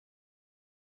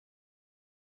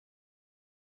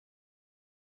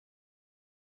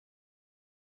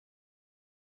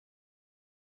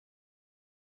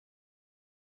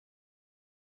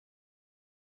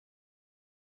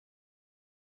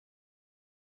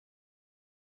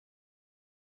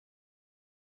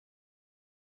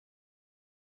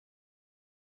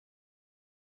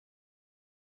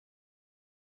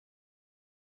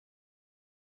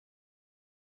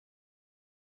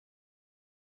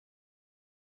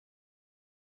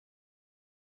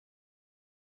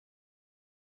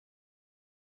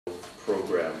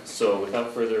program. So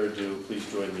without further ado, please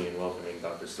join me in welcoming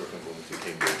Dr. Silkenboom to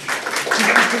Cambridge.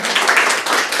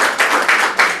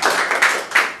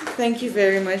 Thank you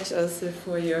very much also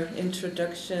for your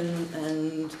introduction,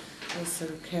 and also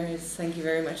Karis, thank you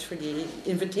very much for the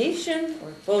invitation,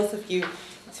 or both of you.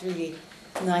 It's really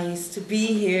nice to be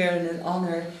here and an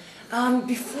honor.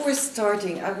 Before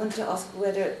starting, I want to ask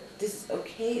whether this is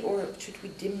okay, or should we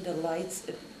dim the lights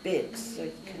a bit so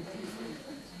you can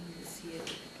see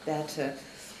it better.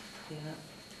 Yeah,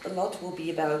 a lot will be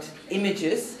about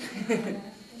images.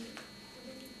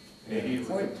 Maybe we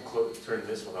could turn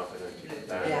this one off and then keep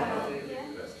that one on.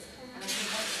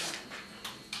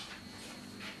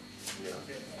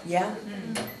 Yeah?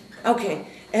 Okay,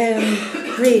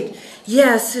 great.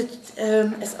 Yes,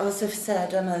 as Asif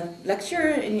said, I'm a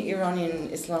lecturer in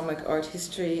Iranian Islamic art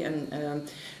history and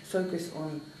focus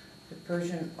on the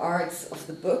Persian arts of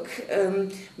the book.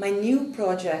 My new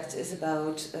project is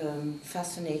about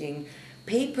fascinating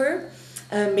paper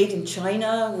made in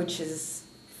China, which is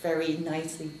very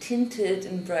nicely tinted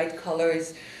in bright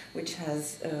colors, which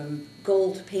has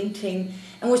gold painting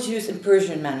and was used in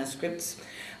Persian manuscripts.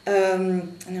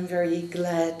 And I'm very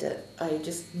glad that I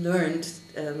just learned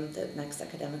that next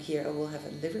academic year I will have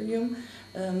a Liverium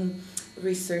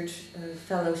research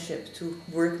fellowship to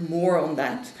work more on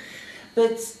that.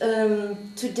 But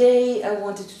today I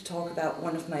wanted to talk about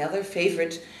one of my other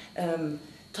favorite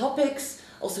topics,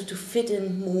 also to fit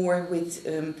in more with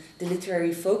the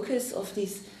literary focus of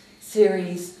these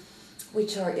series,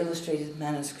 which are illustrated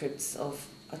manuscripts of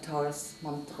Attar's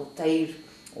Mantar al-Tayr,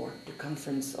 or the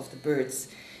Conference of the Birds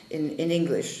in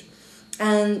English.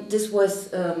 And this was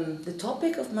the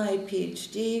topic of my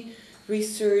PhD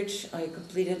research. I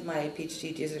completed my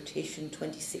PhD dissertation in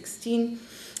 2016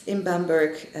 in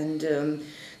Bamberg, and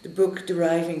the book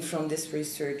deriving from this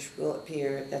research will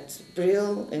appear at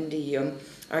Brill in the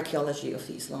Archaeology of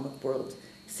the Islamic World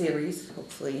series,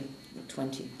 hopefully in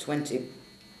 2020.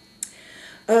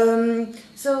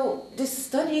 So this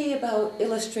study about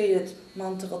illustrated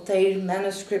Mantar al-Tayr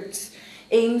manuscripts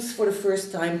aims for the first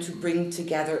time to bring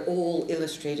together all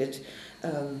illustrated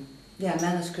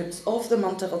manuscripts of the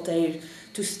Mantar al-Tayr,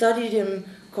 to study them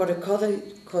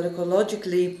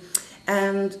chronologically,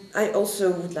 and I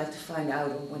also would like to find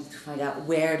out, or wanted to find out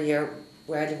where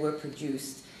they were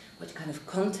produced, what kind of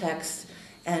context,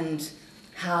 and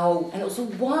how, and also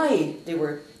why they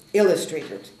were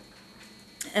illustrated.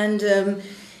 And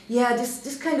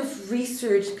this kind of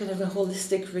research, kind of a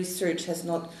holistic research, has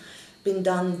not been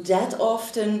done that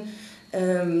often.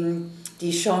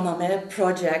 The Shahnameh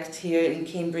project here in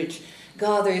Cambridge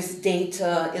gathers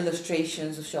data,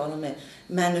 illustrations of Shahnameh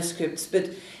manuscripts,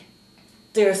 but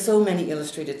there are so many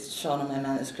illustrated Shahnameh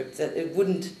manuscripts that it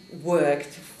wouldn't work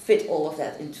to fit all of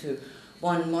that into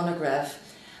one monograph.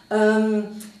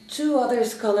 Two other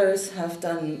scholars have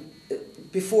done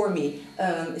before me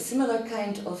a similar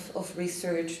kind of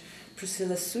research.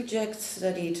 Priscilla Sujek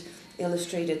studied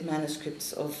illustrated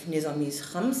manuscripts of Nizami's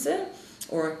Khamse,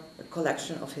 or a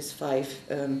collection of his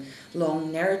 5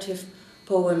 long narrative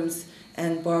poems,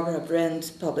 and Barbara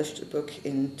Brand published a book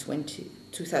in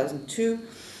 2002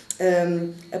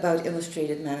 about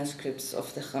illustrated manuscripts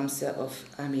of the Khamse of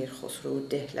Amir Khosrow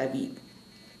Dehlavi.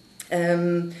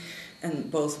 And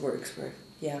both works were,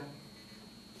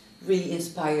 really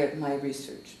inspired my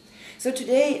research. So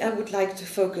today I would like to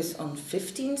focus on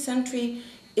 15th century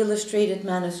illustrated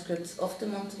manuscripts of the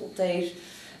Mantar al-Tayr.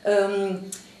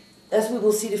 As we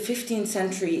will see, the 15th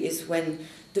century is when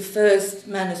the first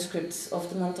manuscripts of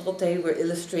the Mantar al-Tayr were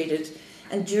illustrated,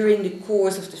 and during the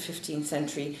course of the 15th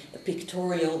century a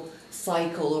pictorial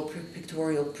cycle or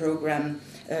pictorial program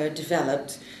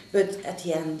developed. But at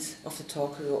the end of the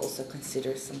talk we will also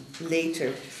consider some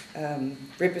later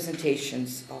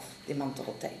representations of the Mantar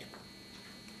al-Tayr.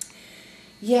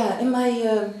 In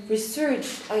my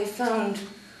research I found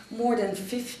more than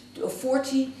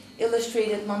 40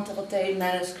 illustrated Mantar al-Tayr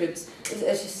manuscripts.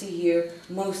 As you see here,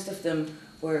 most of them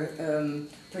were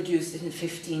produced in the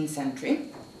 15th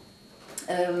century.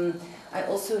 I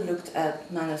also looked at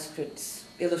manuscripts,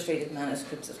 illustrated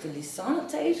manuscripts of the Lisan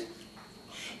al-Tayr.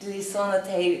 The Lisan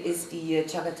al-Tayr is the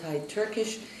Chagatai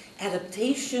Turkish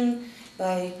adaptation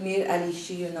by Mir Ali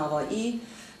Shir Nawai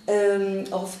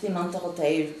of the Mantar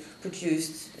al-Tayr,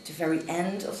 produced at the very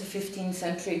end of the 15th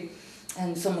century,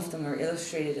 and some of them are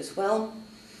illustrated as well.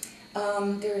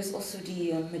 There is also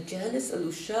the Majalis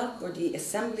al-Ushaq, or the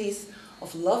Assemblies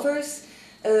of Lovers,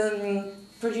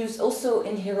 produced also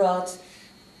in Herat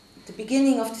at the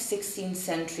beginning of the 16th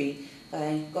century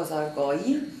by Ghazar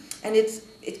Ghai, and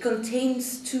it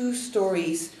contains 2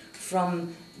 stories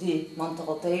from the Mantar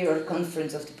al-Tayr, or the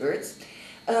Conference of the Birds.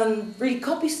 really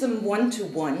copies them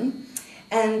one-to-one,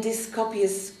 and this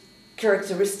copyist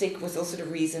characteristic was also the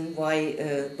reason why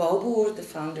Babur, the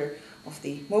founder of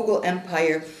the Mughal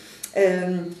Empire,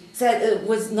 said it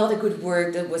was not a good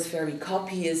work, that was very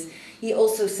copious. He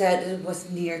also said it was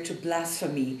near to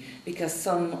blasphemy, because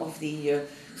some of the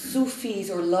Sufis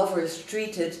or lovers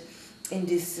treated in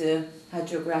this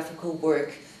hagiographical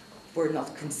work were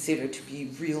not considered to be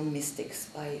real mystics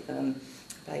by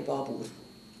Babur.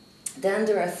 Then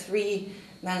there are 3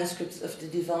 manuscripts of the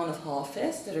Divan of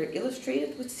Hafez that are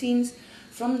illustrated with scenes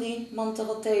from the Mantar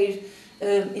al-Tayr.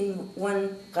 In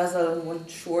one ghazal, one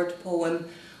short poem,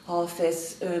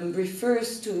 Hafez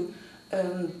refers to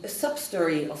a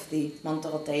sub-story of the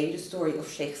Mantar al-Tayr, the story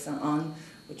of Sheikh Sa'an,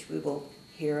 which we will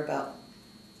hear about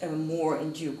more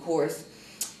in due course.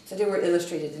 So they were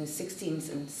illustrated in the 16th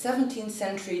and 17th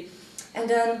century, and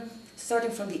then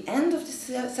starting from the end of the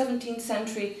 17th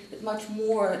century, but much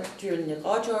more during the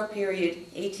Qajar period,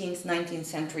 18th, 19th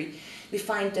century, we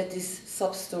find that this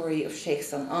sub-story of Sheikh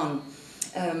Sa'an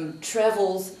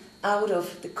travels out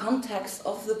of the context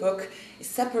of the book, is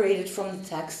separated from the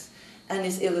text, and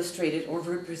is illustrated or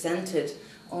represented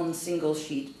on single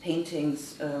sheet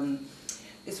paintings.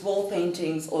 It's wall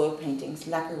paintings, oil paintings,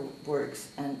 lacquer works,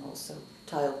 and also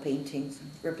tile paintings and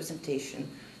representations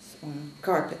on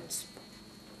carpets.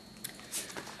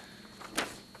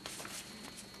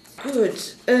 Good.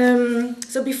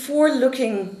 So before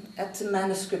looking at the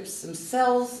manuscripts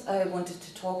themselves, I wanted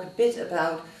to talk a bit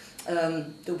about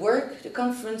the work, the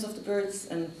Conference of the Birds,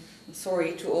 and I'm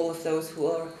sorry to all of those who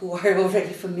are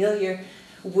already familiar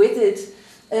with it.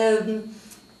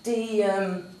 The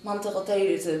Mantar al-Tayr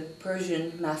is a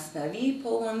Persian Masnavi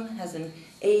poem, has an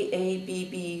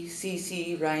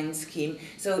AABB-CC rhyme scheme,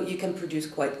 so you can produce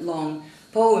quite long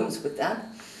poems with that.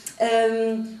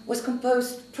 Was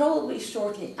composed probably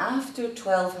shortly after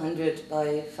 1200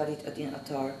 by Farid ad-Din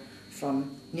Attar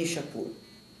from Nishapur.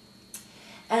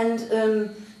 And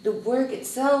the work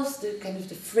itself, the kind of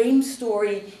the frame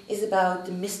story, is about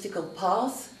the mystical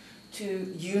path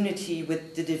to unity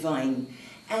with the divine.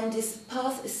 And this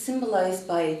path is symbolized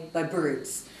by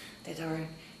birds that are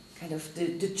kind of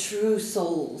the true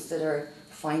souls that are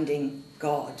finding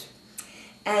God.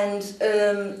 And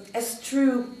as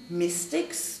true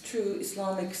mystics, true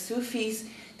Islamic Sufis,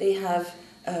 they have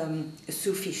a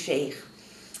Sufi sheikh.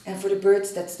 And for the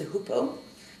birds, that's the hoopoe.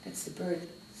 That's the bird,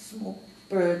 small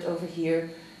bird over here.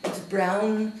 It's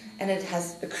brown and it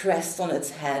has a crest on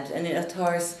its head. And in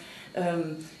Attar's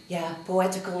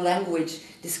poetical language,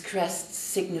 this crest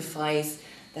signifies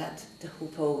that the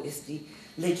hoopoe is the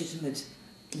legitimate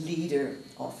leader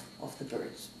of the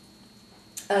birds.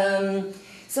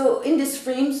 So in this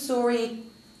frame story,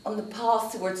 on the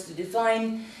path towards the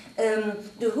divine,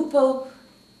 the hoopoe,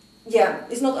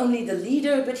 is not only the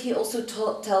leader, but he also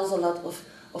tells a lot of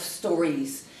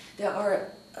stories. There are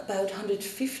about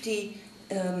 150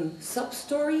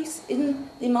 sub-stories in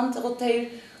the Mantar al-Tayr,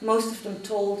 most of them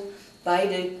told by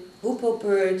the hoopoe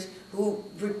bird who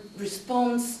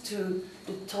responds to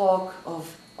the talk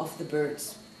of the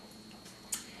birds.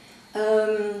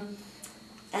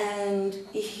 And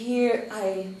here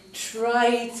I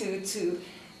try to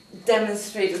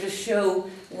demonstrate or to show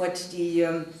what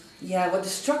the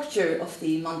structure of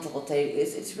the Mantar al-Tayr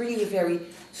is. It's really a very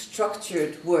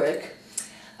structured work.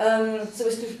 So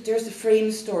there's the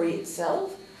frame story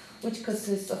itself, which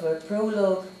consists of a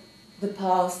prologue, the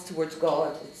path towards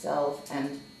God itself,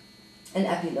 and an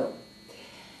epilogue.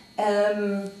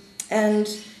 And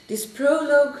this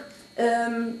prologue,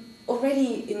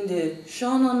 already in the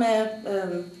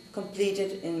Shahnameh,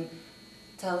 completed in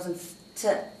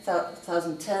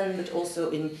 1010, but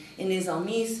also in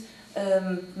Nizami's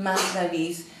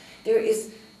Masnavis, there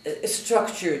is a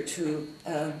structure to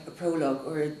a prologue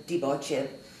or a dibache.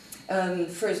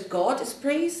 First, God is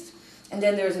praised, and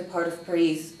then there's a part of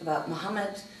praise about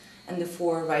Muhammad and the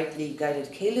 4 rightly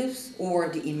guided caliphs, or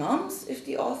the imams, if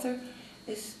the author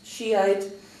is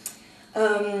Shiite.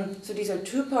 So these are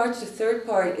 2 parts. The third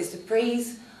part is the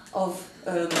praise of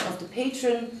the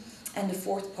patron, and the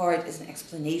 4th part is an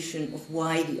explanation of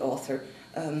why the author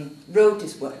wrote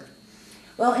this work.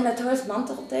 Well, in Attar's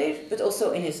Mantar al-Tayr, but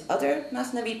also in his other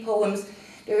Masnavi poems,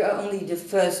 there are only the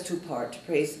first 2 parts,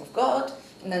 praise of God,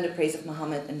 and then the praise of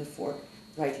Muhammad and the 4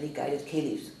 rightly guided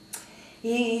caliphs.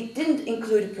 He didn't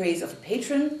include the praise of a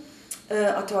patron.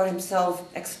 Attar himself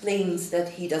explains that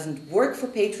he doesn't work for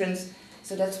patrons,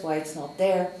 so that's why it's not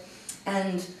there.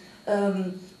 And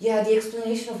the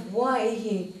explanation of why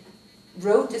he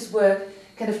wrote this work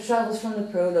kind of travels from the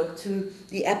prologue to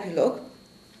the epilogue,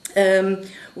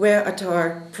 where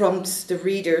Attar prompts the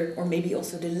reader, or maybe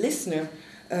also the listener,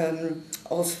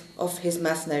 of his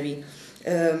Masnavi,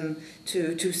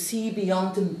 to see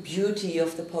beyond the beauty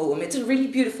of the poem. It's a really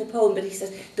beautiful poem, but he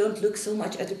says, don't look so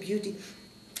much at the beauty.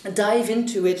 Dive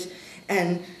into it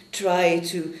and try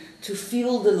to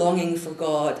feel the longing for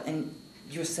God and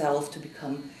yourself to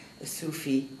become a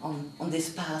Sufi on this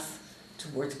path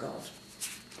towards God.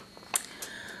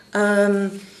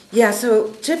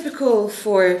 So typical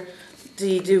for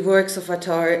the works of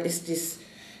Attar is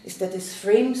that this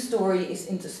frame story is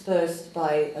interspersed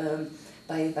by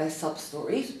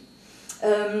sub-stories.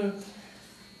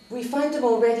 We find them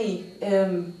already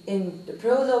in the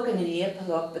prologue and in the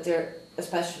epilogue, but they're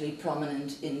especially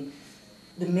prominent in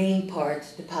the main part,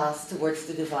 the path towards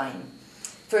the divine.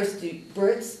 First, the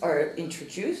birds are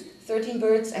introduced, 13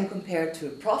 birds, and compared to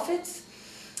prophets.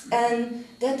 And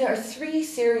then there are 3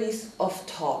 series of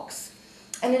talks.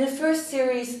 And in the first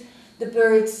series, the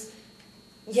birds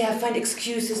find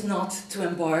excuses not to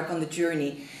embark on the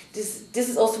journey. This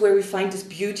is also where we find this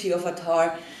beauty of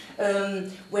Attar,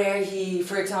 where he,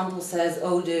 for example, says,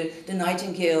 the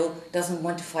nightingale doesn't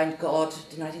want to find God,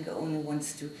 the nightingale only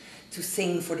wants to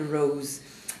sing for the rose.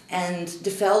 And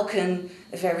the falcon,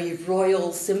 a very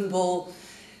royal symbol,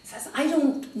 says, I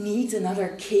don't need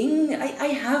another king, I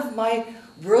have my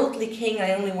worldly king,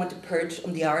 I only want to perch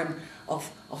on the arm of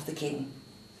the king.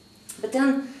 But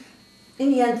then,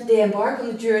 in the end, they embark on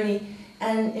the journey,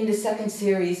 and in the second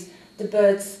series, the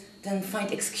birds then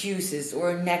find excuses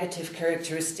or negative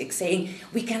characteristics, saying,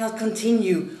 we cannot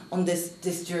continue on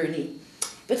this journey.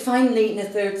 But finally, in the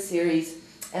third series,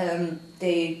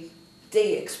 they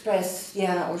express,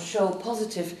 or show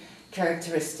positive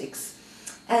characteristics.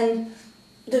 And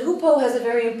the hoopoe has a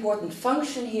very important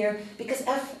function here, because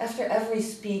after every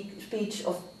speech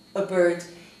of a bird,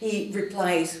 he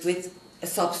replies with a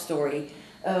sub-story,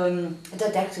 a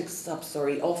didactic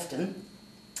sub-story often.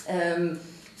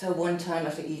 So one time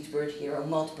after each bird here, or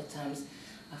multiple times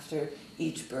after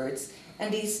each bird.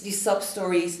 And these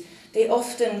sub-stories, they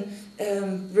often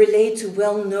relate to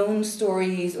well-known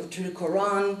stories or to the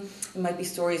Quran. It might be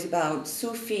stories about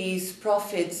Sufis,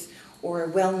 prophets, or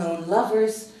well-known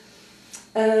lovers.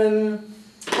 And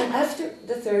after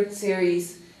the third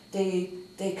series, they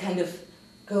kind of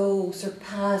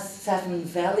surpass 7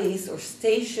 valleys or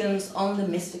stations on the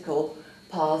mystical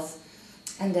path,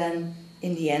 and then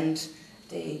in the end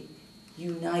they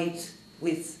unite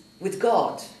with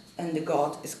God, and the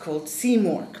God is called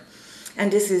Simorg.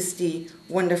 And this is the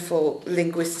wonderful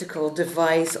linguistical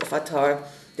device of Attar,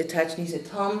 the Tajniz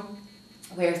Etam,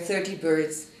 where 30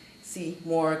 birds,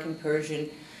 Simorg in Persian,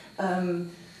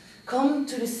 come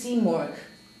to the Simorg.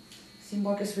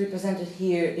 Simorg is represented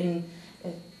here in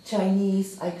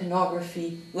Chinese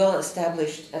iconography, well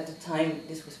established at the time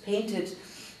this was painted,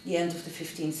 the end of the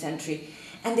 15th century,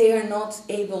 and they are not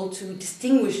able to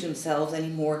distinguish themselves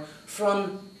anymore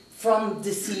from the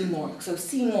Simorg. So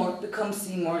Simorg becomes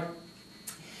Simorg.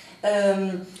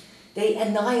 They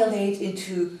annihilate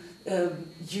into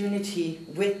unity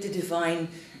with the divine,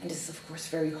 and this is of course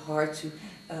very hard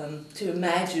to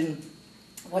imagine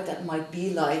what that might be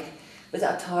like. But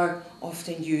Attar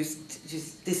often used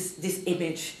just this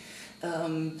image,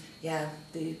 a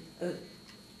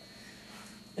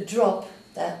drop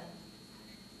that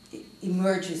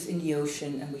emerges in the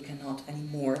ocean, and we cannot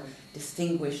anymore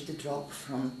distinguish the drop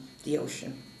from the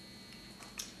ocean.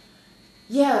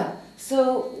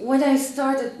 So when I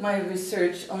started my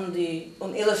research on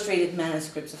illustrated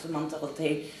manuscripts of the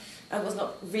Mantarate, I was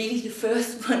not really the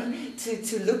first one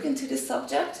to look into the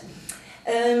subject.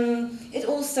 It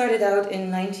all started out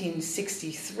in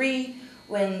 1963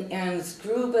 when Ernst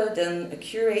Grube, then a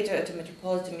curator at the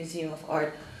Metropolitan Museum of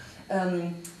Art,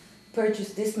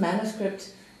 purchased this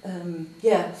manuscript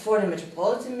for the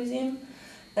Metropolitan Museum.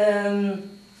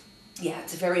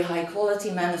 It's a very high quality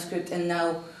manuscript and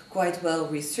now quite well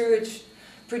researched,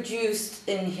 produced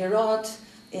in Herat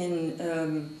in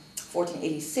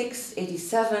 1486,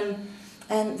 87,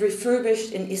 and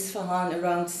refurbished in Isfahan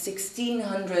around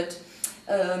 1600.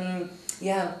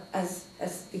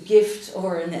 As a gift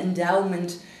or an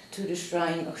endowment to the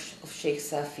shrine of Sheikh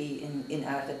Safi in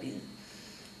Ardabil.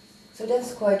 So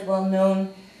that's quite well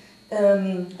known.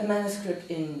 A manuscript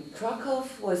in Krakow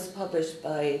was published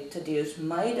by Tadeusz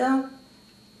Majda,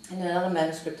 and another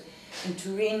manuscript in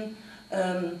Turin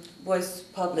was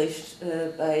published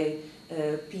by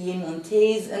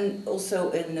Piemontese, and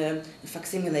also in a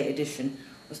facsimile edition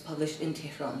was published in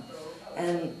Tehran.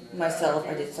 And myself,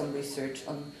 I did some research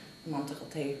on the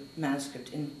Mantarate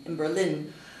manuscript in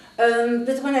Berlin.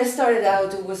 But when I started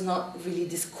out, there was not really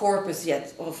this corpus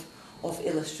yet of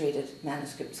illustrated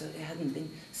manuscripts, so they hadn't been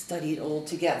studied all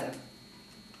together.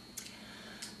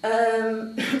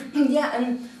 Yeah,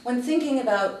 and when thinking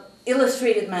about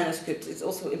illustrated manuscripts, it's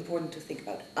also important to think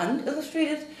about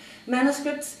unillustrated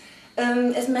manuscripts.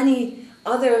 As many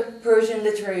other Persian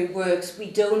literary works, we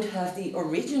don't have the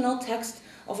original text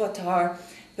of Attar,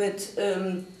 but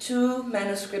two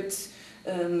manuscripts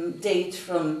date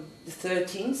from the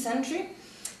 13th century.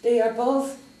 They are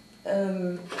both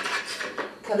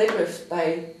calligraphed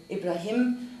by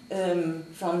Ibrahim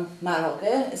from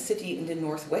Maraghe, a city in the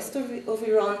northwest of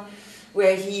Iran,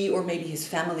 where he or maybe his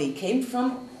family came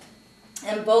from.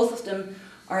 And both of them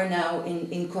are now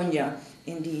in Konya,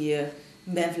 in the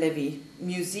Mevlevi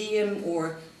Museum,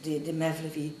 or the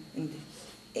Mevlevi, in the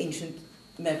ancient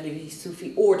Mevlevi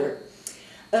Sufi order.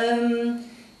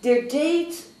 Their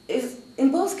date is,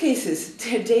 in both cases,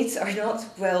 their dates are not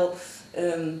well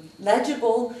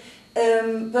legible,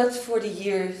 but for the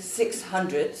year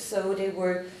 600, so they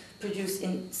were produced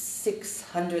in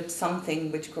 600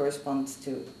 something, which corresponds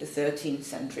to the 13th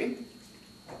century.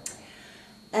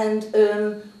 And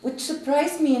which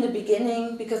surprised me in the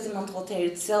beginning, because the Mantra-al-Tahir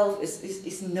itself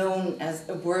is known as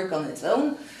a work on its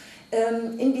own.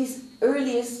 In these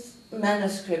earliest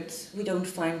manuscripts, we don't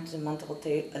find the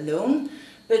Mantra-al-Tahir alone,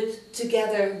 but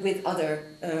together with other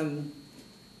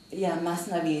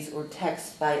masnavis or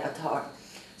texts by Attar.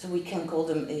 So we can call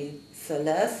them a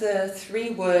thalatha, three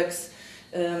works.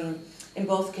 In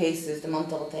both cases, the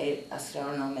Mantra-al-Tahir,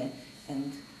 Asrarname,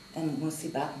 and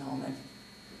Musibatname.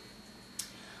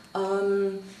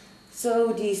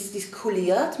 So these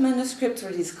kuliyat manuscripts,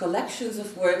 or these collections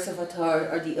of works of Attar,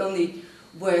 are the only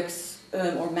works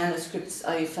or manuscripts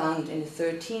I found in the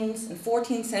 13th and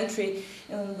 14th century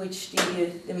in which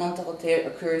the Mantra-al-Tahir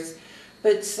occurs.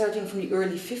 But starting from the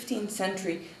early 15th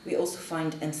century, we also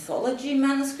find anthology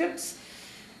manuscripts.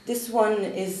 This one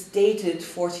is dated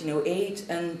 1408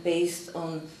 and based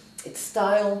on its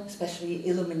style, especially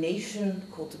illumination,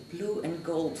 called the blue and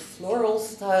gold floral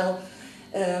style.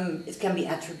 It can be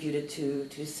attributed to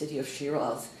the city of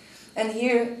Shiraz. And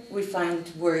here we find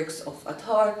works of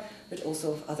Attar, but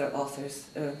also of other authors,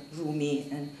 Rumi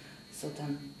and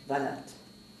Sultan Balad.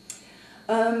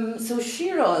 So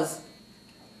Shiraz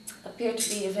appeared to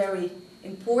be a very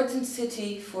important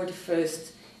city for the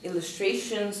first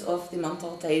illustrations of the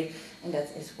Mantra-al-Tahir, and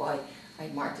that is why I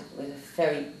marked it with a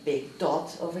very big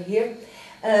dot over here,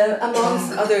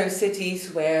 amongst other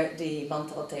cities where the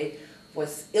Mantra-al-Tahir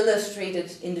was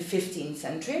illustrated in the 15th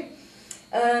century.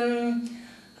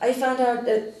 I found out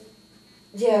that,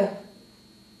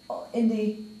 in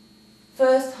the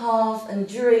first half and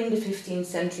during the 15th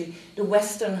century, the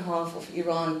western half of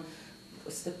Iran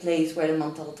was the place where the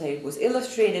Mantra-al-Tahir was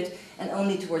illustrated, and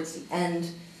only towards the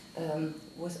end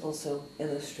was also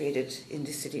illustrated in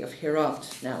the city of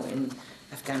Herat, now in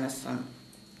Afghanistan.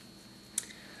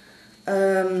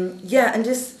 And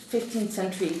this 15th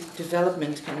century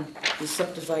development can be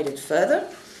subdivided further.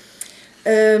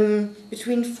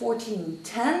 Between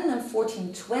 1410 and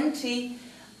 1420,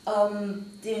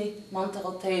 the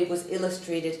Mantra-al-Tahir was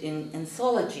illustrated in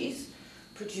anthologies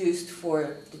produced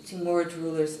for the Timurid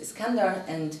rulers Iskandar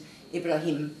and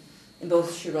Ibrahim in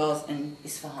both Shiraz and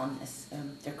Isfahan, as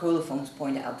their colophons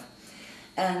point out.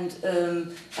 And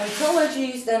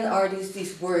anthologies then are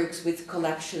these works with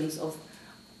collections of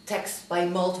texts by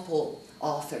multiple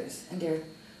authors, and they're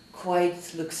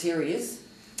quite luxurious.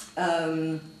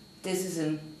 This is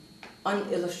an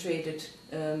unillustrated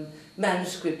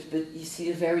manuscript, but you see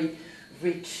a very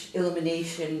rich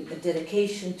illumination, a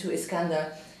dedication to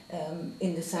Iskandar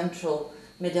in the central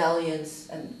medallions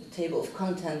and the table of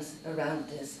contents around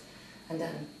this, and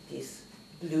then these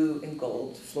blue and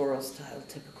gold floral style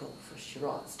typical for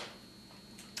Shiraz.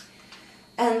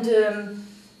 And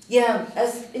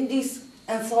as in these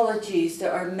anthologies,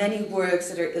 there are many works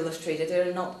that are illustrated. There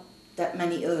are not that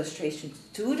many illustrations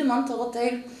to the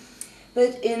Mantra-al-Tahir,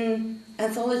 but in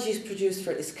anthologies produced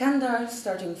for Iskandar,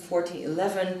 starting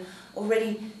 1411,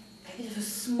 already kind of a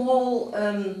small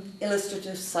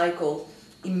illustrative cycle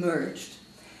emerged.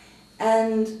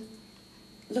 And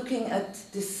looking at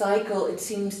this cycle, it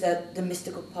seems that the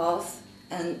mystical path,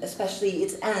 and especially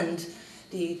its end,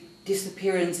 the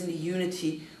disappearance and the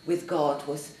unity with God,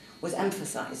 was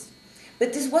emphasized.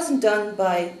 But this wasn't done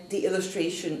by the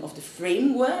illustration of the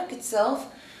framework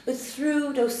itself, but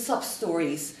through those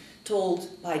sub-stories told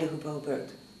by the Hubal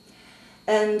bird.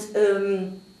 And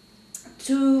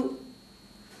two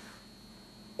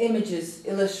images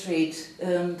illustrate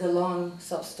the long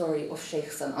sub-story of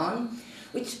Sheikh San'an,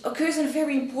 which occurs in a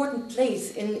very important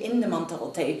place in the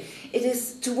Mantra-al-Tahir. It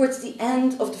is towards the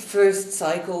end of the first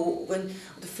cycle, when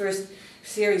the first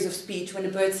series of speech, when the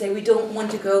birds say, we don't want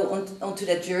to go onto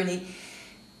that journey.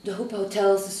 the Hupo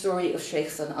tells the story of Sheikh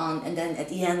San'an, and then at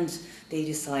the end they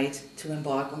decide to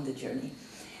embark on the journey.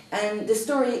 And the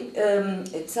story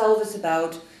itself is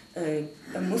about a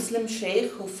Muslim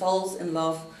sheikh who falls in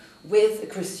love with a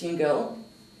Christian girl.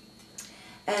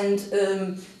 And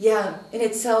in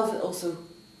itself it also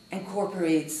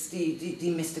incorporates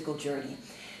the mystical journey.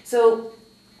 So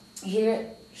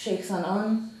here Sheikh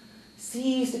San'an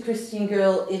sees the Christian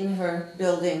girl in her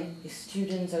building, his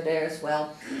students are there as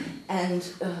well, and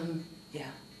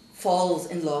falls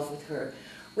in love with her,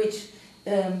 which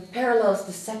parallels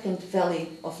the second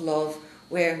valley of love,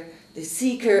 where the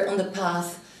seeker on the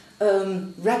path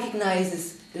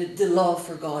recognizes the love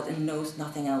for God and knows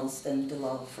nothing else than the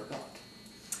love for God.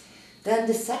 Then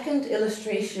the second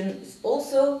illustration is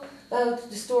also about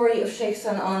the story of Sheikh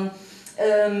San'an.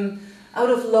 Out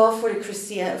of love for the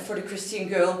Christian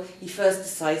girl, he first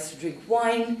decides to drink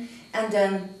wine, and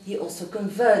then he also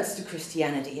converts to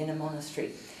Christianity in a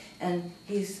monastery. And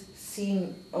he's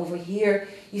seen over here.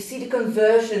 You see the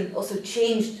conversion also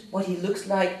changed what he looks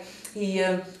like. He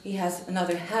has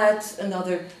another hat,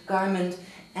 another garment,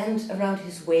 and around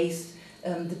his waist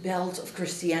the belt of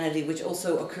Christianity, which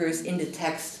also occurs in the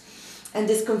text. And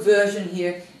this conversion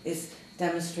here is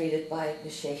demonstrated by the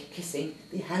sheikh kissing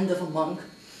the hand of a monk.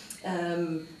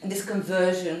 And this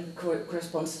conversion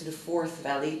corresponds to the fourth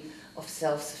valley of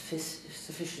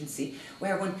self-sufficiency,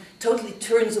 where one totally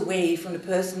turns away from the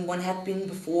person one had been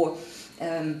before,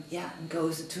 and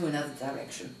goes to another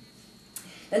direction.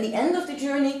 And the end of the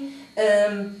journey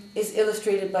is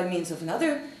illustrated by means of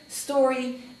another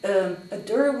story, a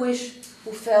dervish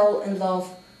who fell in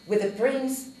love with a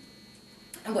prince,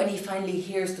 and when he finally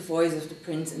hears the voice of the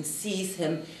prince and sees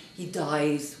him, he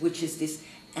dies, which is this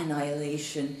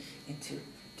annihilation into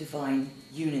divine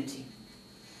unity.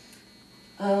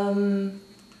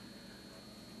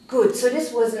 Good, so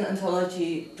this was an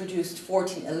anthology produced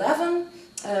 1411,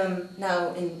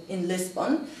 now in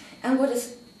Lisbon. And what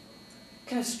is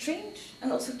kind of strange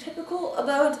and also typical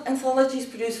about anthologies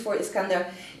produced for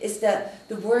Iskandar is that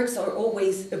the works are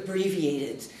always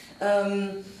abbreviated.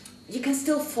 You can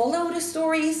still follow the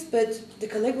stories, but the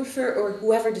calligrapher or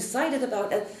whoever decided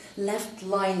about it left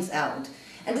lines out.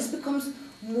 And this becomes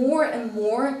more and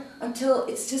more until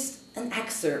it's just an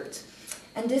excerpt.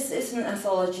 And this is an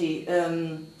anthology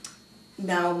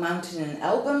now mounted in an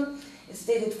album. It's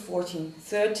dated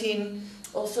 1413,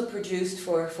 also produced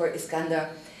for Iskandar.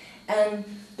 And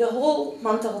the whole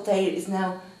Mantaltayr is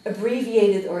now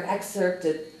abbreviated or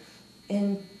excerpted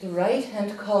in the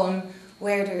right-hand column,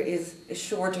 where there is a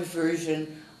shorter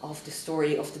version of the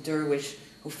story of the dervish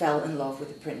who fell in love with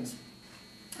the prince.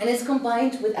 And it's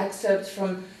combined with excerpts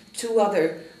from two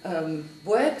other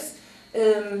works.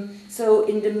 So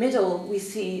in the middle we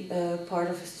see part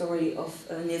of a story of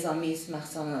Nizami's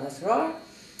Mahsan al-Asrar,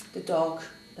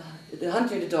 the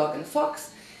hunter, the dog and the fox,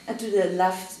 and to the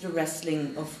left the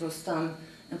wrestling of Rostam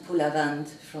and Pulavand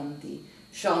from the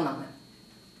Shahnameh.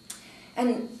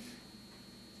 And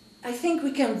I think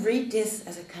we can read this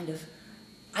as a kind of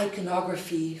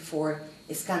iconography for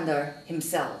Iskandar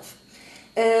himself.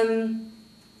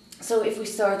 So if we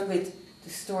start with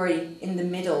the story in the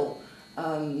middle,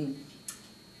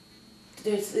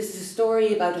 this is a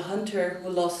story about a hunter who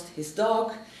lost his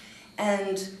dog,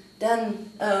 and then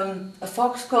a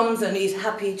fox comes and he's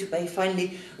happy to be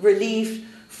finally relieved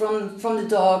from the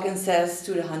dog and says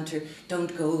to the hunter,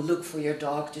 "Don't go look for your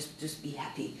dog, just be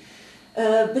happy."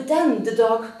 But then the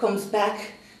dog comes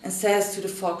back and says to the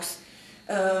fox,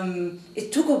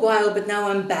 "It took a while, but now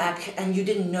I'm back, and you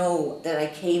didn't know that I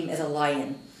came as a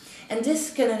lion." And this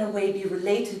can in a way be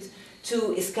related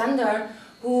to Iskandar,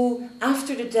 who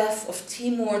after the death of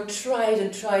Timur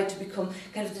tried to become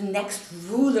kind of the next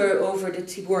ruler over the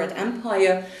Timurid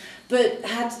Empire, but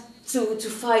had to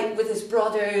fight with his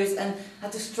brothers and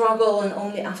had to struggle, and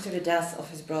only after the death of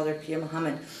his brother Pir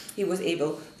Muhammad he was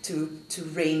able to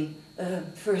reign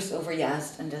first over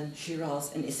Yazd and then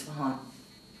Shiraz and Isfahan.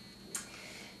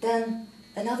 Then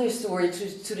another story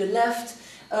to the left,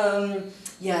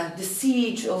 the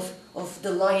siege of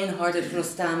the lion-hearted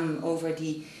Rostam over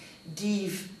the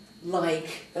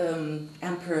Div-like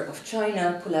emperor of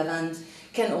China, Pulavand,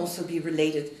 can also be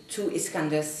related to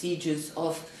Iskandar's sieges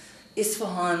of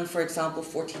Isfahan, for example,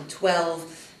 1412,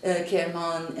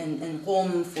 Kerman and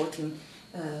Rom,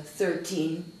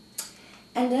 1413.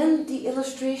 And then the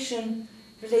illustration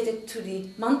related to the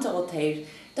Mantaltayr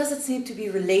doesn't seem to be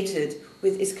related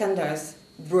with Iskandar's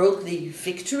worldly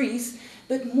victories,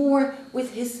 but more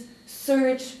with his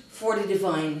search for the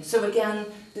divine. So again,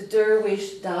 the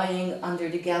dervish dying under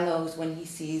the gallows when he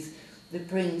sees the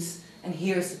prince and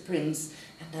hears the prince,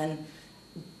 and then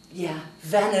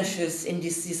vanishes in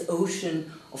this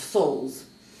ocean souls.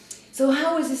 So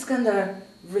how is Iskandar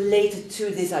related to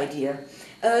this idea?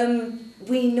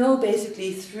 We know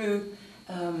basically through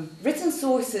written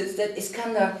sources that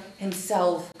Iskandar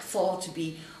himself thought to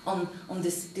be on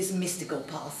this mystical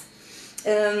path.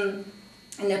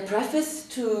 In a preface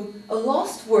to a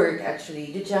lost work,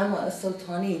 actually, the Jama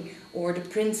al-Sultani, or the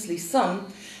Princely Sum,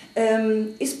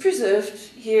 is preserved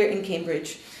here in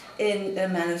Cambridge in a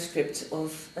manuscript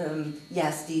of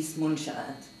Yazdi's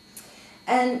Munshaat.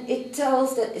 And it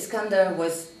tells that Iskandar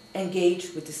was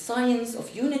engaged with the science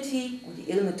of unity, or the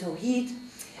Ilm Tawhid,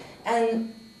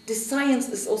 and this science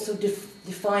is also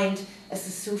defined as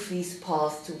the Sufi's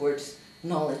path towards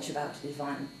knowledge about the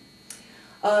divine.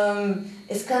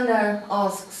 Iskandar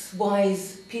asks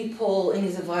wise people in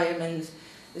his environment,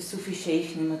 the Sufi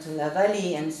Sheikh Nimatullah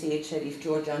Wali and Sayyid Sharif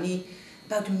Jorjani,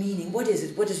 about the meaning. What is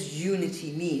it? What does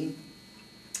unity mean?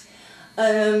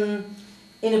 In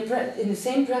the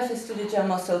same preface to the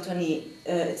Jama Sultani,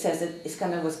 it says that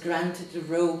Iskandar was granted the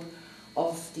robe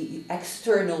of the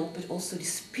external but also the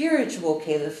spiritual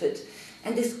caliphate,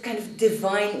 and this kind of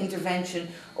divine intervention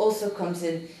also comes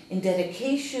in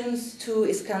dedications to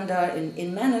Iskandar,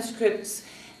 in manuscripts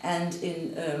and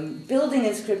in building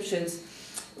inscriptions,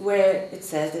 where it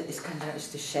says that Iskandar is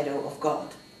the shadow of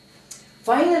God.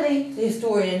 Finally, the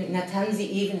historian Natanzi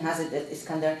even has it that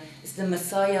Iskandar is the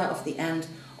Messiah of the end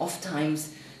of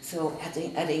times, so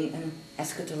adding an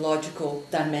eschatological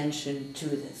dimension to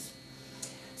this.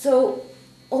 So,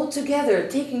 altogether,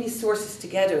 taking these sources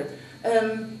together,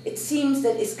 it seems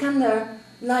that Iskandar,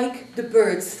 like the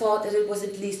birds, thought that it was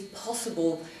at least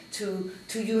possible to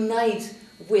unite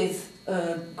with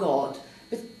God,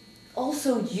 but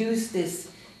also used this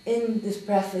in this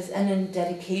preface and in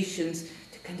dedications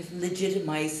to kind of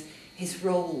legitimize his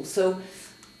role. So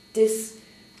this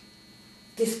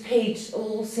page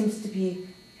all seems to be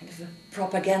kind of a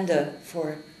propaganda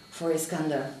for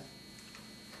Iskandar.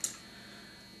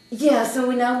 Yeah, so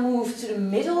we now move to the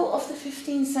middle of the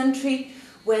 15th century,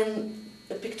 when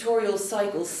a pictorial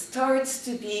cycle starts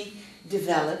to be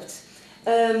developed.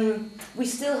 We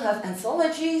still have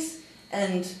anthologies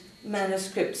and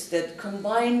manuscripts that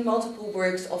combine multiple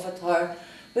works of Attar,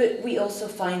 but we also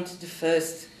find the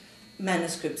first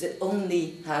manuscripts that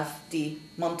only have the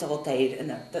Mant al-Tayr, and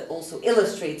that also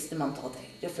illustrates the Mant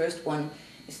al-Tayr. The first one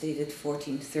is dated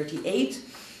 1438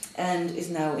 and is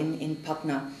now in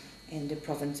Patna, in the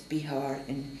province Bihar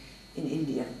in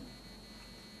India.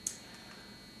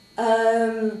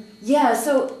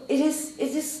 So it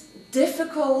is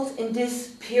difficult in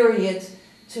this period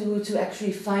to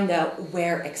actually find out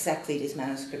where exactly these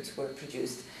manuscripts were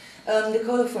produced. The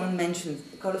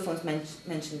colophons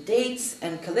mention dates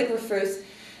and calligraphers,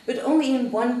 but only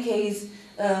in one case,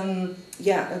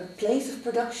 a place of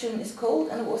production is called,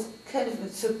 and it was kind of a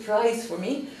surprise for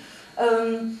me.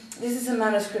 This is a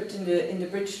manuscript in the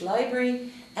British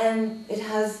Library, and it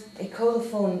has a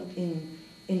colophon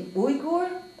in Uyghur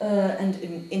and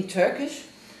in Turkish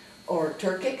or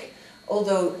Turkic,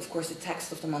 although of course the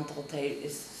text of the Mant al-Tayr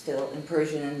is still in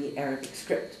Persian and the Arabic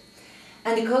script.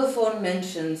 And the colophon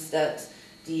mentions that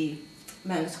the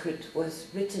manuscript was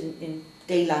written in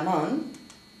Delaman,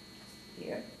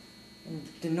 here in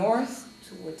the north,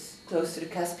 close to the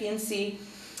Caspian Sea,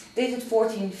 dated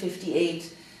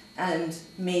 1458, and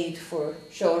made for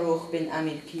Shahrukh bin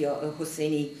Amir Kia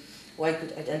al-Husseini, who I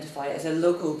could identify as a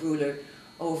local ruler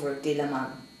over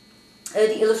Delaman.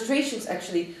 The illustrations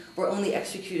actually were only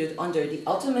executed under the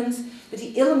Ottomans, but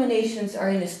the illuminations are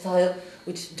in a style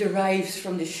which derives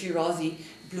from the Shirazi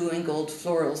blue and gold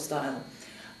floral style.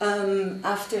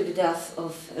 After the death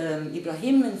of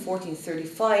Ibrahim in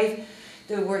 1435,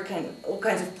 there were all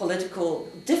kinds of political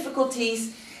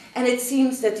difficulties, and it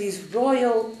seems that these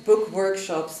royal book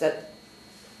workshops that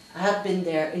had been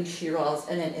there in Shiraz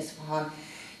and in Isfahan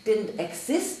didn't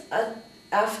exist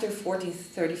after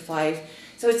 1435.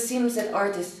 So it seems that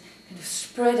artists kind of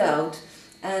spread out,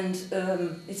 and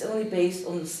it's only based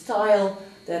on the style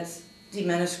that the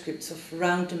manuscripts of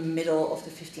around the middle of the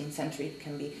 15th century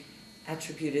can be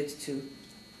attributed to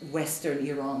Western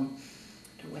Iran,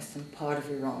 the western part of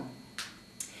Iran.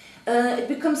 It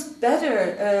becomes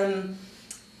better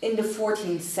in the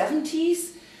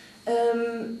 1470s,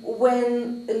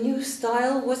 when a new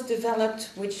style was developed,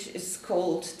 which is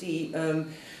called the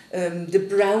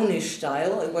brownish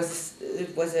style. It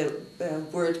was a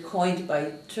word coined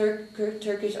by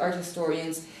Turkish art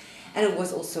historians, and it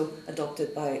was also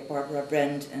adopted by Barbara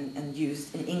Brand and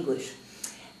used in English.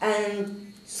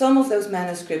 And some of those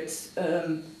manuscripts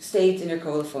state in their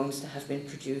colophons to have been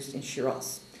produced in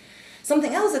Shiraz.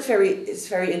 Something else that is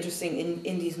very interesting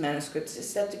in these manuscripts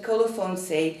is that the colophons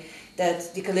say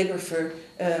that the calligrapher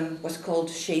was called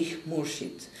Sheikh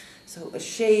Murshid. So a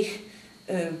sheikh,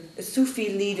 a Sufi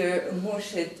leader, a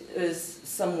Murshid is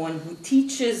someone who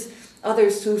teaches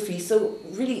other Sufis, so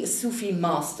really a Sufi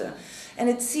master. And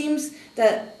it seems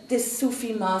that this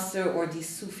Sufi master or these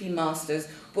Sufi masters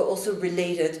were also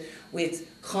related with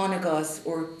Khanagahs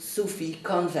or Sufi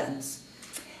convents.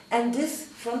 And this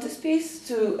frontispiece,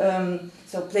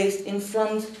 so placed in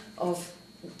front of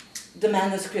the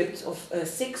manuscript of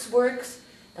 6 works,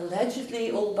 allegedly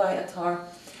all by Attar,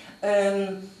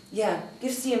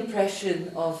 gives the impression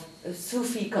of a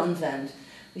Sufi convent.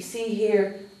 We see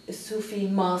here a Sufi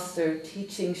master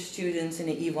teaching students in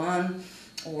a Iwan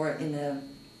or in a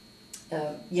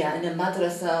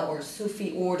madrasa or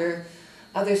Sufi order.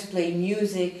 Others play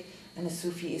music, and a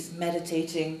Sufi is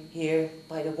meditating here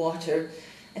by the water.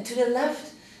 And to the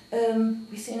left,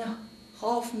 we see a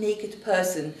half-naked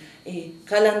person, a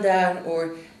qalandar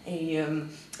or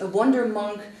a wonder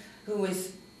monk who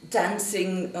is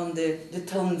dancing on the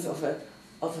tones of a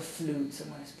flute.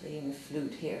 Someone is playing a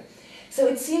flute here. So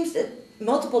it seems that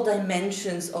multiple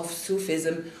dimensions of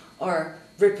Sufism are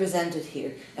represented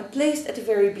here. And placed at the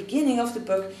very beginning of the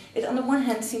book, it on the one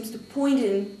hand seems to point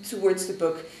in towards the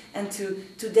book and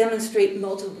to demonstrate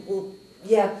multiple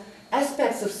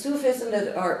aspects of Sufism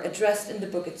that are addressed in the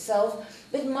book itself,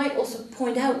 but it might also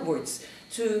point outwards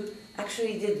to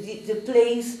actually the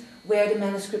place where the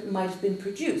manuscript might have been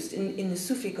produced, in the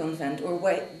Sufi convent, or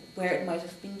where it might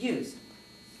have been used.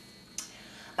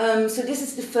 So this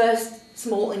is the first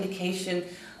small indication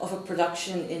of a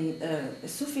production in a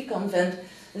Sufi convent.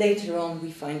 Later on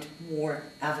we find more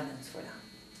evidence for that.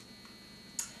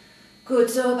 Good,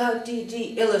 so about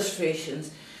the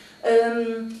illustrations.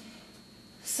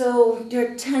 So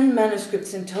there are 10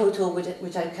 manuscripts in total,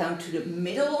 which I count to the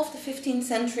middle of the 15th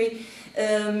century.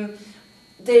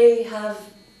 They have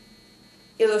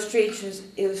illustrations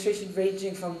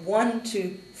ranging from 1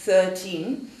 to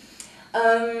 13.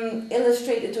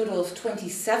 Illustrate a total of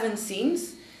 27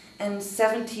 scenes, and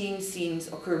 17 scenes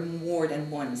occur more than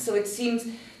once. So it seems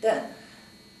that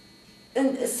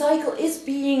a cycle is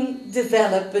being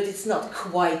developed, but it's not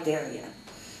quite there yet.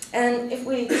 And if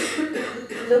we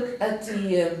look at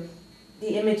the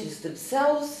images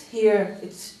themselves, here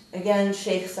it's again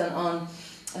Sheikh San'an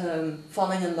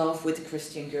falling in love with a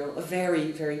Christian girl, a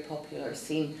very, very popular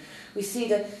scene. We see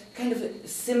that kind of a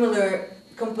similar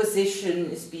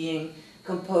composition is being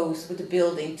composed with the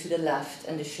building to the left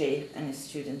and the Sheikh and his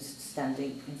students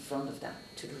standing in front of them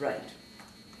to the right.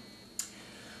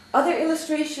 Other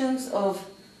illustrations of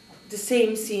the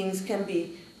same scenes can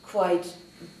be quite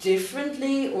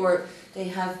differently, or they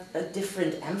have a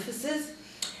different emphasis.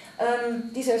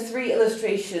 These are 3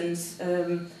 illustrations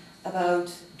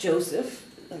about Joseph,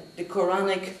 the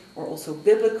Quranic or also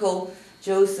biblical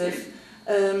Joseph,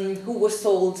 who was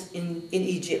sold in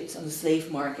Egypt on the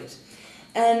slave market.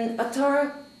 And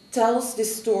Attar tells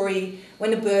this story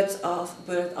when the bird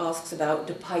asks about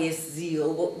the pious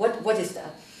zeal. What is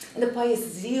that? And the pious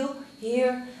zeal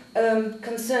here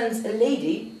concerns a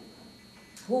lady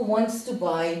who wants to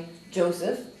buy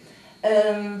Joseph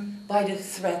by the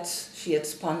thread she had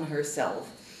spun herself.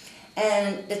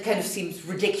 And that kind of seems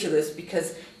ridiculous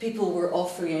because people were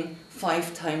offering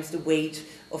 5 times the weight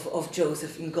of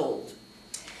Joseph in gold.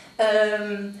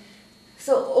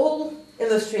 So all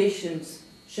illustrations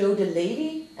show the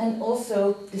lady and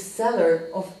also the seller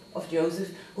of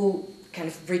Joseph, who kind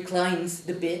of reclines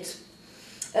the bid.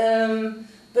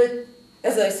 But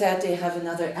as I said, they have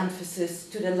another emphasis.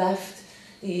 To the left,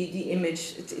 the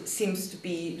image, it seems to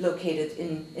be located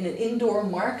in an indoor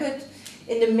market.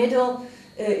 In the middle,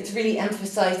 it's really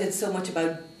emphasized, it's so much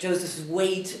about Joseph's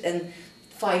weight, and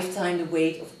 5 times the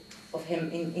weight of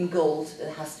him in gold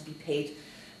that has to be paid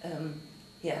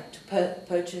to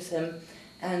purchase him.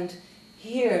 And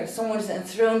here, someone is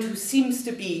enthroned who seems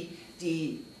to be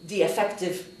the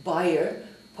effective buyer,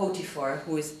 Potiphar,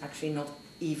 who is actually not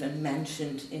even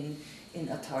mentioned in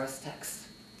Attar's text.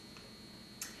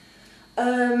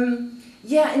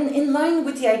 In line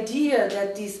with the idea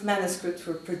that these manuscripts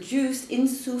were produced in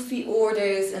Sufi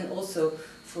orders and also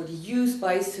for the use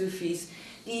by Sufis,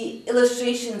 the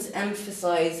illustrations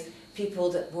emphasize people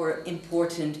that were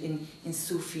important in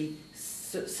Sufi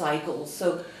cycles.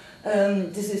 So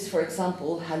this is, for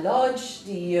example, Hallaj,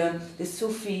 the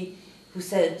Sufi who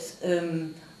said,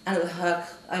 Al-Haq,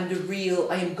 I'm the real,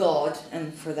 I am God,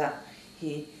 and for that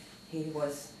he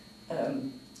was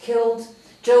killed.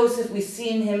 Joseph, we've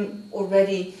seen him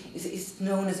already, is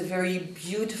known as a very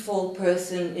beautiful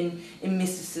person in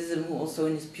mysticism, who also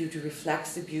in his beauty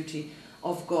reflects the beauty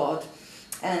of God.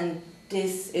 And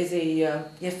this is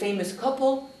a famous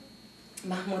couple,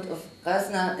 Mahmud of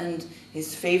Ghazna and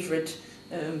his favorite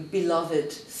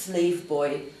beloved slave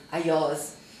boy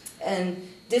Ayaz. And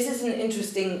this is an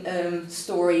interesting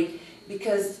story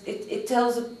because it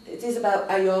is about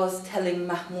Ayaz telling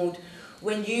Mahmud,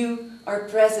 when you are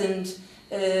present,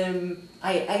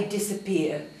 I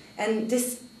disappear. And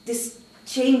this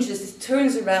changes, it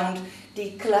turns around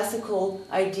the classical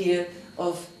idea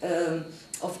of a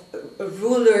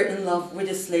ruler in love with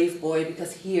a slave boy,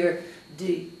 because here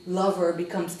the lover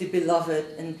becomes the beloved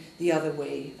and the other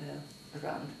way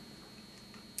around.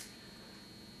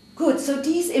 Good, so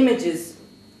these images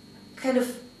kind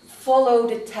of follow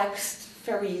the text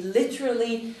very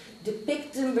literally,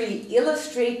 depict them, really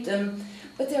illustrate them,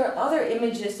 but there are other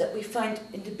images that we find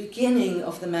in the beginning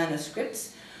of the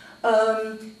manuscripts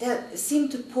that seem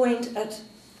to point at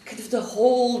kind of the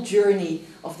whole journey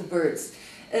of the birds.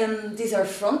 These are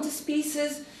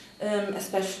frontispieces,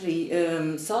 especially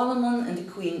Solomon and the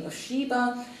Queen of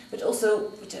Sheba, but also,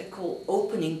 which I call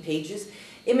opening pages.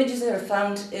 Images that are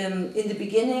found in the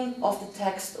beginning of the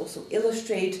text also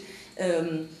illustrate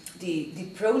the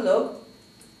prologue.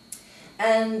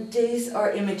 And these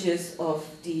are images of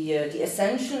the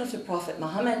ascension of the Prophet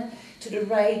Muhammad. To the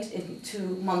right, into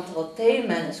Mantal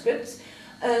manuscripts.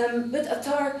 But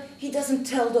Attar, he doesn't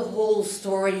tell the whole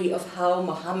story of how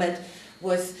Muhammad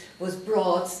was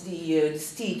brought the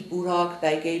steed Burak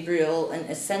by Gabriel and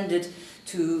ascended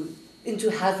into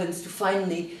heavens to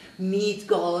finally meet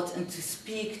God and to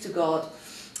speak to God.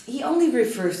 He only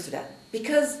refers to that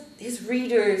because his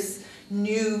readers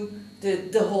knew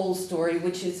the whole story,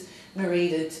 which is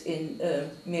narrated in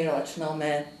Miraj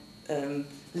Name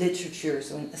literature,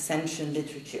 so in ascension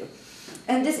literature.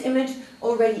 And this image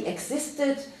already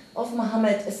existed of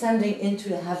Muhammad ascending into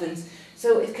the heavens,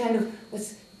 so it kind of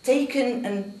was taken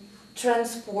and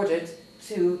transported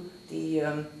to the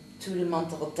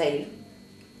Mantal.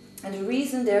 And the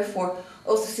reason, therefore,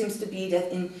 also seems to be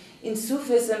that in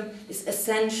Sufism, this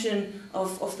ascension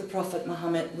of the Prophet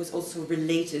Muhammad was also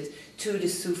related to the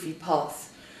Sufi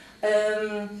path.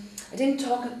 I didn't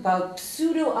talk about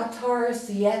pseudo-Attars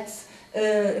yet.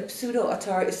 A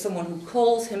pseudo-Attar is someone who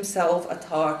calls himself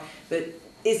Attar, but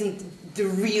isn't the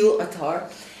real Attar.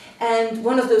 And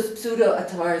one of those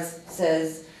pseudo-Attars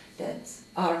says that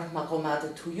Ar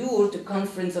Maqamat Tuyur, the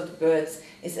conference of the birds,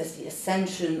 is as the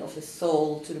ascension of the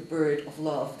soul to the bird of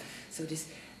love. So this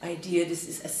idea, this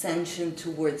is ascension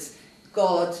towards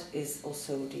God, is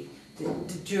also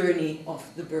the journey of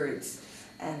the birds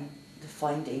and the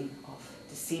finding of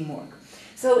the Simurgh.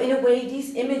 So in a way,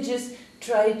 these images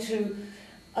try to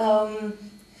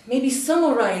maybe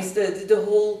summarize the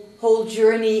whole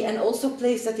journey, and also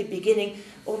place at the beginning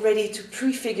already to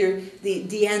prefigure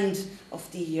the end of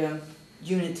the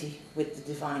unity with the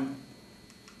divine.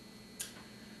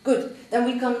 Good, then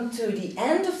we come to the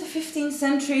end of the 15th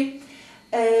century,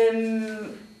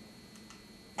 and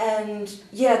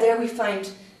yeah, there we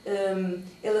find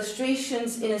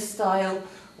illustrations in a style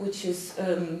which is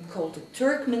called the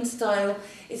Turkmen style.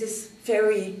 It is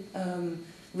very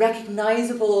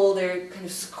recognizable. They're kind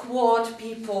of squat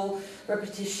people,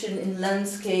 repetition in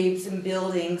landscapes and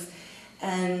buildings.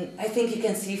 And I think you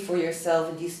can see for yourself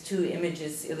in these two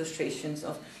images, illustrations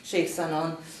of Sheikh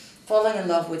Sanan falling in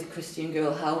love with a Christian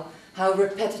girl, how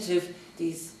repetitive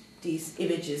these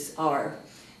images are.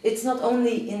 It's not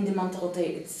only in the Mantal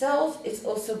itself, it's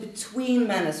also between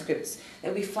manuscripts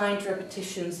that we find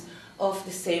repetitions of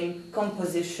the same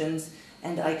compositions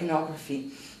and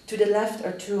iconography. To the left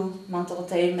are two Mantal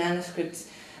manuscripts.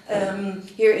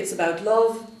 Here it's about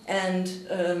love, and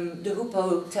the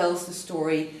Hupo tells the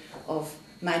story of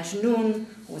Majnun,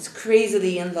 who was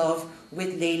crazily in love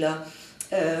with Layla,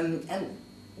 and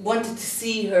wanted to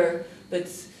see her, but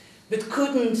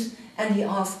couldn't, and he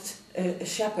asked a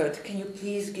shepherd, can you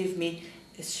please give me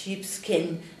a sheep's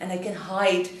skin, and I can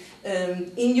hide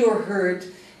in your herd,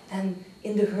 and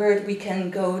in the herd we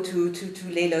can go to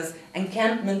Layla's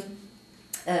encampment,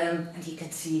 and he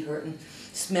can see her and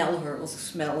smell her. Also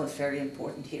smell is very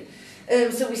important here.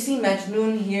 So we see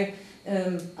Majnun here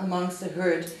amongst the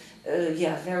herd.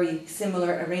 Yeah, very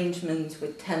similar arrangement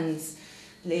with tents,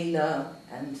 Layla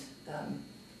and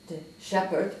the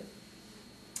shepherd.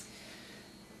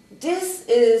 This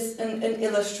is an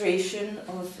illustration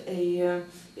of a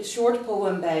short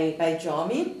poem by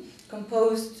Jami,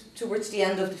 composed towards the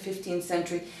end of the 15th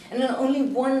century. And in only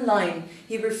one line,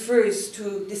 he refers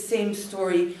to the same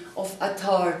story of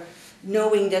Attar,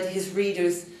 knowing that his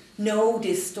readers know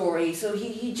this story. So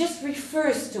he just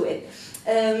refers to it.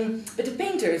 But the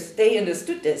painters, they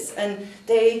understood this, and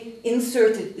they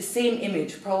inserted the same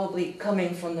image, probably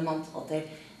coming from the Mantal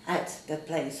at that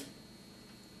place.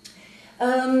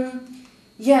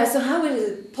 Yeah, so how is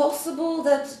it possible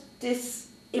that these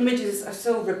images are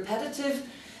so repetitive?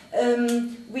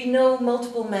 We know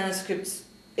multiple manuscripts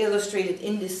illustrated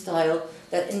in this style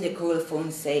that in the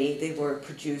colophon say they were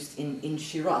produced in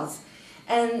Shiraz.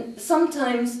 And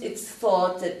sometimes it's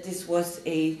thought that this was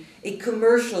a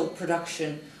commercial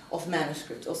production of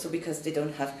manuscripts, also because they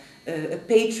don't have a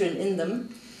patron in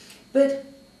them. But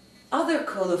other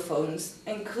colophons,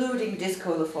 including this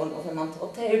colophon of the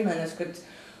Mantes-Altair manuscript,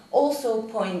 also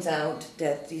point out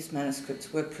that these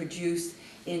manuscripts were produced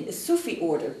in a Sufi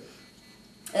order.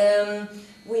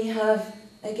 We have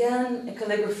again a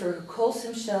calligrapher who calls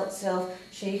himself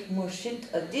Sheikh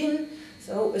Murshid ad-Din,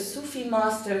 so a Sufi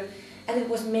master, and it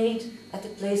was made at the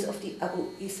place of the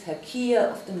Abu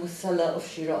Ishaqiya of the Musalla of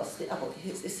Shiraz. The Abu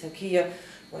Ishaqiya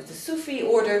was the Sufi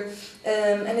order,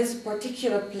 and it's a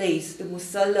particular place, the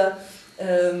Musalla,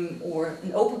 or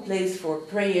an open place for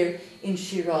prayer in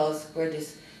Shiraz, where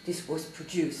this was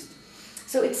produced.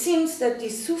 So it seems that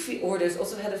these Sufi orders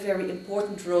also had a very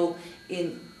important role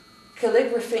in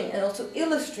calligraphing and also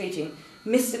illustrating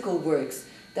mystical works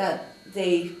that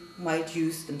they might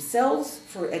use themselves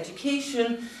for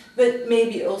education, but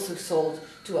maybe also sold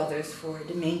to others for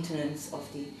the maintenance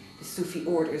of the Sufi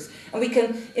orders. And we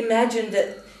can imagine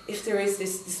that if there is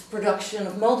this production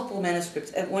of multiple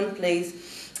manuscripts at one place,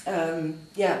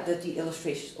 that the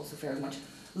illustrations also very much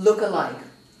look alike.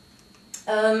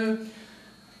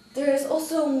 There is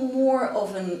also more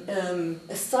of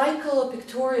a cycle, a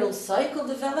pictorial cycle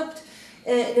developed.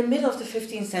 In the middle of the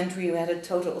 15th century, we had a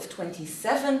total of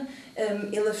 27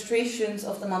 illustrations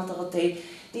of the Mantes-Altair.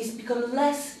 These become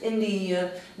less in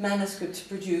the manuscripts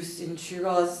produced in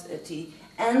Shiraz at the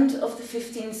end of the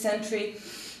 15th century.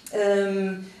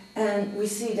 And we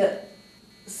see that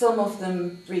some of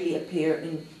them really appear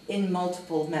in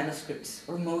multiple manuscripts,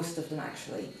 or most of them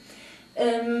actually.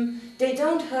 They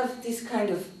don't have this kind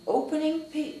of opening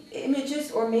images,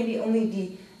 or maybe only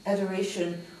the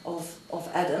adoration of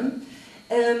Adam.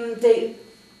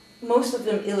 Most of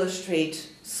them illustrate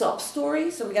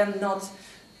sub-stories, so again, not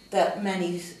that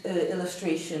many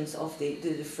illustrations of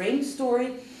the frame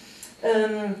story.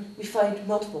 We find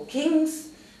multiple kings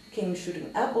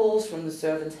shooting apples from the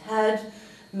servant's head,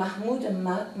 Mahmud and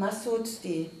Masud,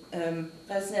 the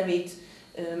Ghaznavid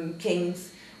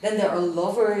kings. Then there are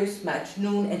lovers,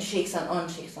 Majnun and Sheikh San'an.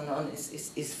 Sheikh San'an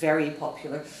is very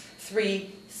popular. 3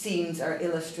 scenes are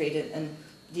illustrated, and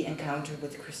the encounter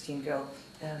with the Christian girl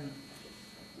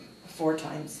 4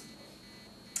 times.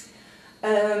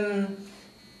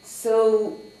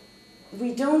 So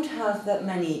we don't have that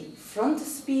many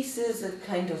frontispieces that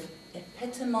kind of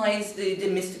epitomize the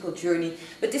mystical journey,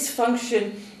 but this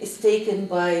function is taken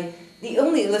by the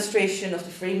only illustration of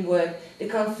the framework, the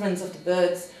Conference of the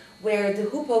Birds, where the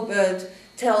hoopoe bird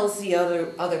tells the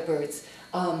other birds,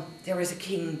 there is a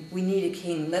king, we need a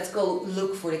king, let's go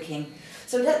look for the king.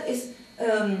 So that is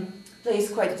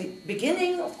placed quite at the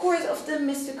beginning, of course, of the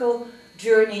mystical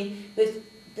journey, but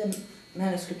the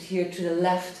manuscript here to the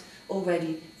left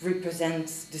already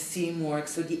represents the scene work,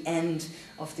 so the end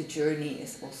of the journey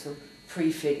is also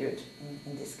prefigured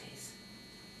in this case.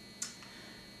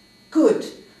 Good.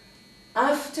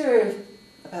 After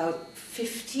about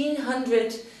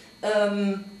 1500,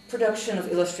 production of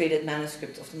illustrated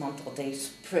manuscripts of the Mantes-Altair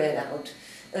spread out.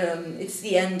 It's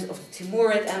the end of the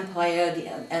Timurid Empire, the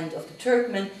end of the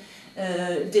Turkmen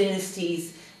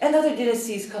dynasties, and other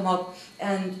dynasties come up,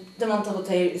 and the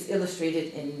Mantes-Altair is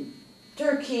illustrated in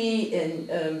Turkey,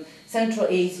 in Central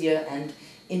Asia, and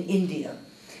in India.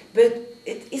 But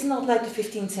it is not like the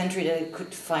 15th century that it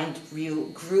could find real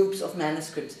groups of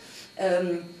manuscripts.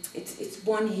 It's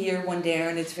one here, one there,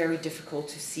 and it's very difficult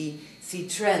to see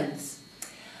trends.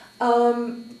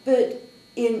 But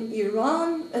in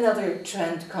Iran, another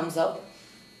trend comes up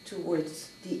towards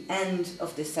the end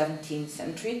of the 17th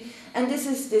century, and this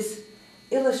is this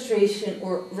illustration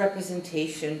or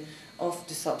representation of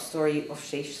the sub-story of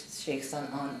Sheikh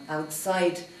San'an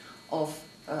outside of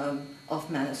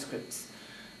manuscripts.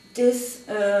 This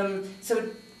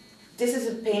is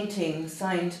a painting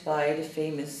signed by the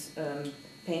famous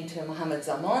painter Muhammad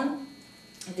Zaman,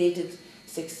 dated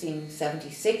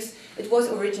 1676. It was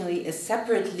originally a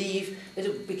separate leaf, but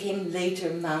it became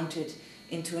later mounted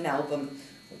into an album,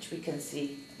 which we can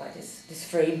see by this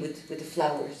frame with the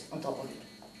flowers on top of it.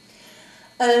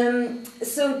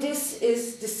 So this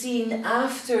is the scene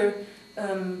after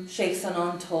Sheikh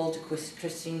San'an told the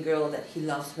Christian girl that he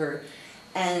loved her,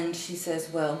 and she says,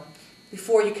 well,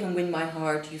 before you can win my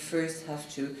heart, you first have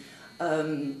to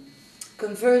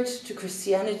convert to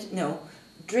Christianity,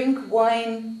 drink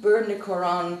wine, burn the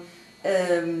Quran,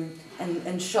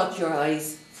 and shut your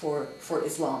eyes for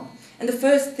Islam. And the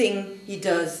first thing he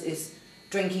does is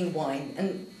drinking wine.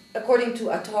 And according to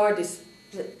Attar, this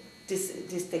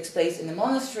takes place in the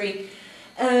monastery.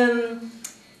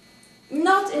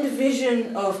 Not in the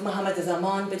vision of Muhammad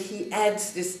Zaman, but he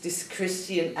adds this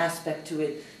Christian aspect to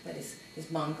it. That is his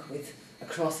monk with a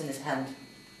cross in his hand,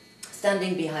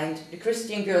 standing behind the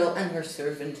Christian girl and her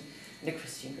servant. And the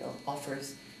Christian girl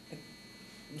offers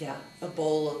a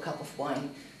bowl, a cup of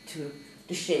wine to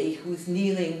the sheikh, who's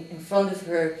kneeling in front of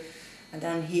her. And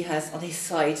then he has on his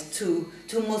side two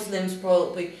Muslims,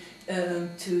 probably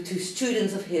two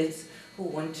students of his, who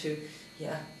want to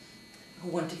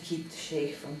keep the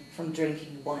sheikh from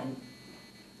drinking wine.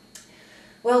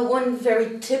 Well, one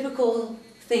very typical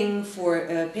thing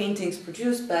for paintings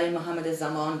produced by Muhammad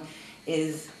Zaman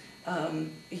is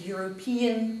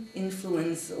European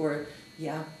influence, or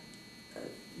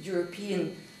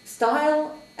European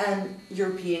style and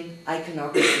European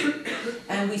iconography.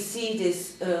 And we see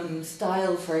this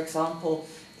style, for example,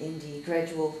 in the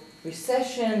gradual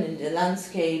recession, in the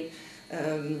landscape,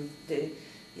 the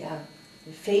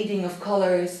fading of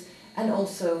colors, and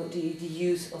also the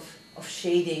use of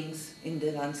shadings in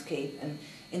the landscape and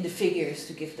in the figures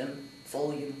to give them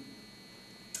volume.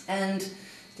 And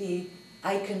the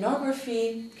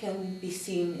iconography can be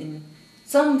seen in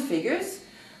some figures.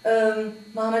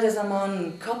 Muhammad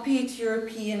Zaman copied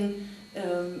European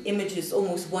images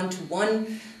almost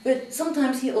one-to-one, but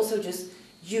sometimes he also just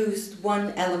used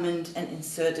one element and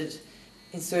inserted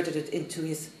it into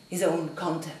his own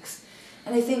context.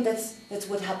 And I think that's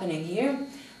what's happening here.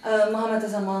 Muhammad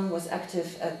Zaman was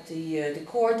active at the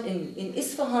court in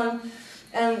Isfahan,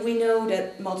 and we know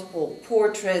that multiple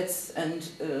portraits and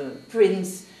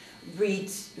prints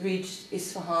reached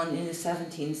Isfahan in the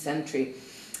 17th century.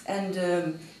 And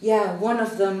one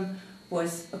of them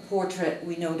was a portrait,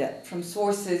 we know that from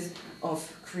sources,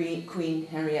 of Queen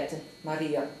Henrietta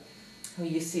Maria, who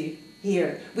you see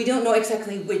here. We don't know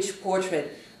exactly which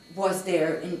portrait was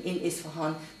there in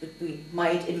Isfahan, but we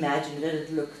might imagine that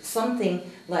it looked something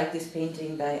like this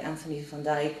painting by Anthony van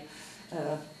Dyck, with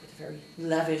a very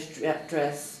lavish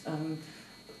dress,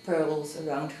 pearls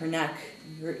around her neck,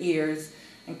 her ears,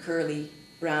 and curly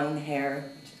brown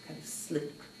hair, which is kind of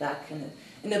slicked back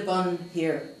in a bun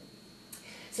here.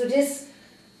 So this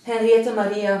Henrietta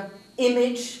Maria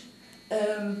image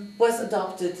was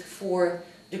adopted for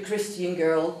the Christian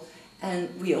girl, and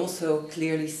we also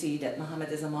clearly see that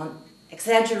Muhammad Zaman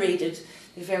exaggerated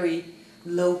the very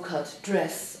low-cut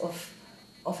dress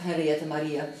of Henrietta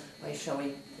Maria by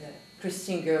showing the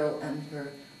Christian girl and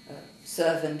her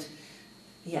servant,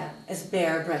 as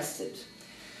bare-breasted.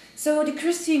 So the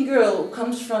Christian girl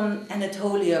comes from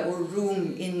Anatolia, or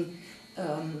Rum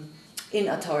in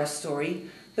Attar's story,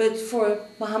 but for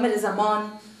Muhammad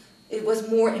Zaman it was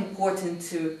more important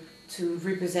to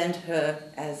represent her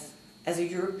as a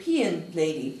European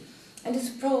lady. And it's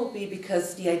probably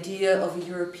because the idea of a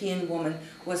European woman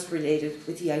was related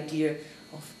with the idea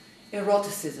of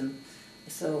eroticism.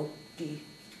 So the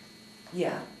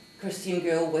Christian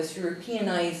girl was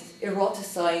Europeanized,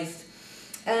 eroticized.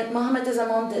 And Muhammad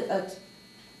Zaman did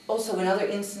also in other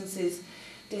instances.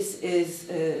 This is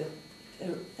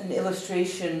an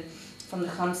illustration from the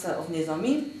Khamsa of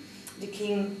Nizami, the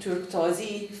king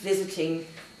Turktazi visiting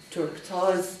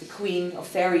Turktaz, the queen of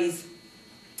fairies.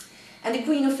 And the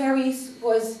queen of fairies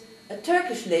was a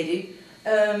Turkish lady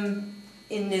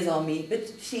in Nizami,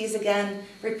 but she is again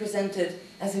represented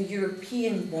as a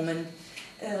European woman,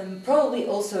 probably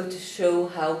also to show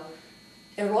how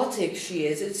erotic she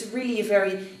is. It's really a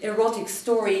very erotic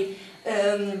story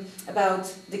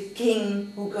about the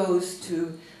king who goes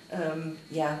to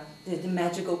the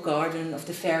magical garden of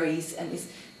the fairies and is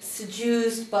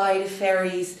seduced by the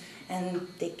fairies, and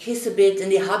they kiss a bit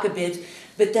and they hug a bit,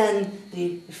 but then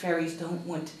the fairies don't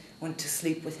want to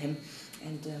sleep with him.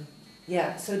 And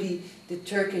so the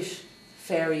Turkish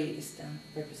fairy is then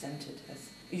represented as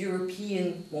a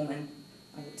European woman,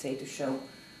 I would say, to show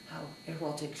how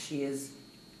erotic she is.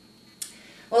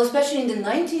 Well, especially in the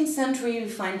 19th century, we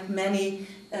find many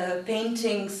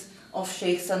paintings of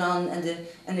Sheikh Sanan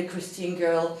and the Christian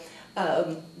girl,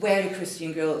 where the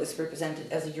Christian girl is represented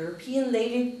as a European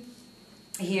lady.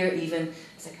 Here even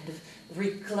as a kind of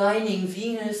reclining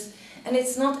Venus, and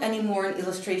it's not anymore an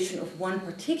illustration of one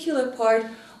particular part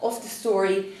of the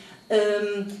story.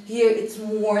 Here it's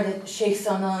more that Sheikh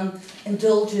Sanan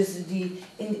indulges in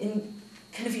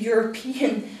kind of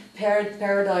European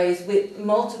paradise with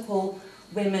multiple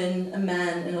women, a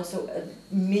man, and also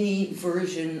a mini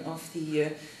version of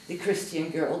the Christian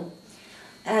girl.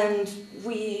 And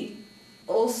we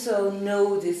also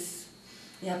know this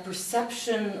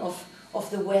perception of of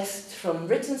the West from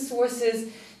written sources.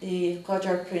 The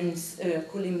Qajar prince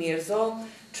Quli Mirza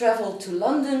traveled to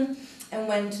London and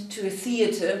went to a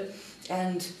theatre,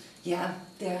 and yeah,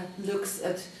 there looks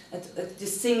at the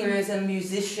singers and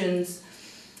musicians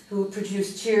who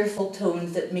produce cheerful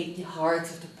tones that make the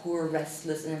hearts of the poor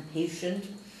restless and impatient.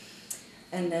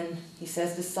 And then he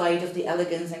says the sight of the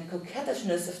elegance and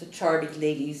coquettishness of the charbit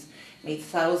ladies made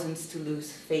thousands to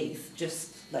lose faith,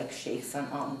 just like Sheikh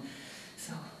San'an.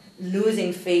 So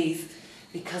losing faith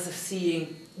because of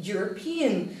seeing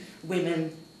European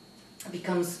women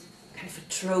becomes kind of a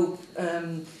trope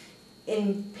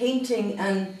in painting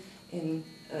and in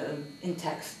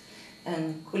text.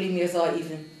 And Quli Mirza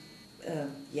even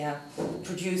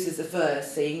produces a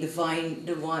verse saying the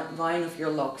vine of your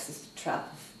locks is the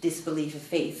trap of disbelief of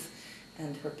faith,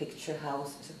 and her picture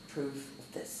house is a proof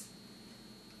of this.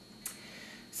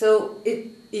 So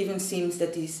it even seems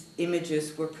that these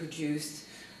images were produced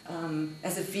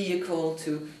as a vehicle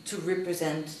to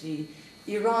represent the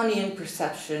Iranian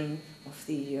perception of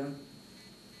the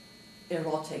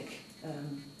erotic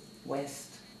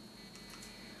West.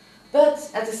 But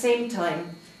at the same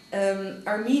time,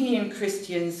 Armenian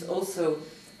Christians also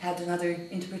had another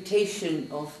interpretation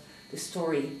of the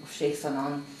story of Sheikh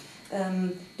San'an.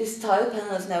 This tile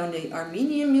panel is now in the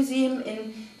Armenian Museum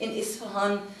in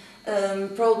Isfahan.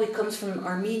 Probably comes from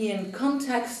Armenian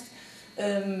context,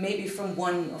 maybe from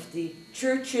one of the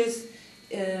churches,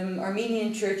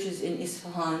 Armenian churches in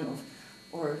Isfahan,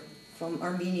 or from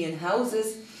Armenian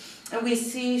houses. And we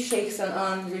see Sheikh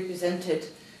San'an represented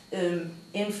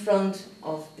in front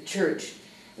of a church.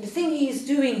 And the thing he is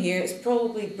doing here is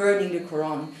probably burning the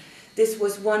Quran. This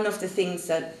was one of the things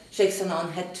that Sheikh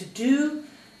San'an had to do.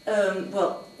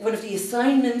 One of the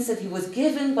assignments that he was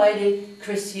given by the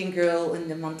Christian girl in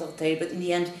the Mantartei, but in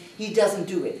the end he doesn't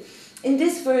do it. In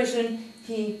this version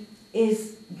he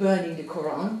is burning the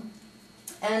Quran.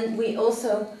 And we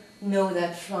also know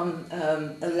that from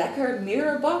a lacquered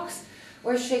mirror box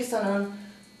where Sheikh San'an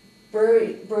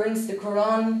burns the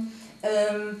Quran,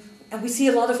 and we see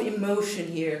a lot of emotion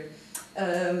here.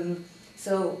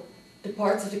 So the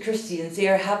parts of the Christians, they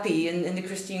are happy, and the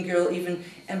Christian girl even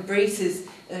embraces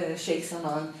Sheikh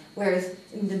San'an, whereas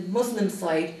in the Muslim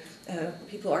side,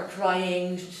 people are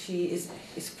crying, she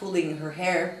is pulling her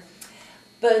hair.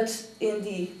 But in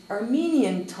the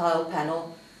Armenian tile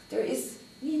panel,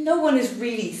 no one is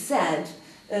really sad.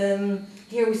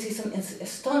 Here we see some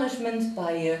astonishment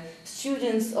by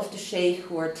students of the Sheikh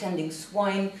who are tending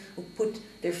swine, who put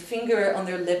their finger on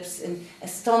their lips in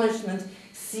astonishment,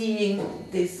 seeing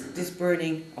this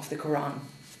burning of the Quran.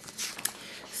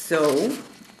 So,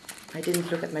 I didn't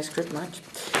look at my script much.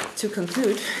 To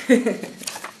conclude,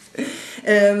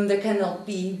 there cannot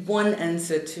be one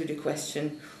answer to the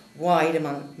question why the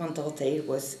Mantartei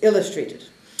was illustrated.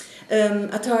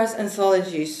 Attar's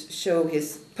anthologies show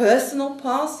his personal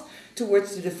path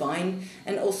towards the divine,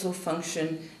 and also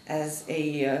function as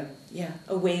a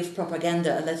way of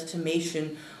propaganda, a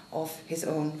legitimation of his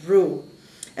own rule.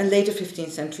 And later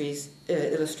 15th century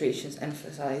illustrations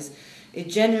emphasize a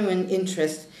genuine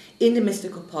interest in the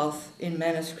mystical path in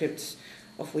manuscripts,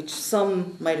 of which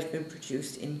some might have been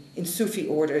produced in Sufi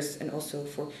orders and also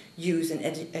for use in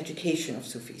education of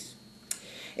Sufis.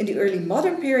 In the early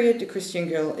modern period, the Christian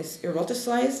girl is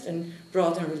eroticized and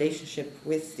brought in relationship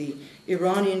with the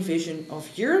Iranian vision of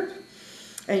Europe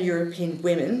and European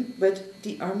women, but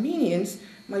the Armenians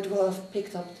might well have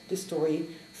picked up the story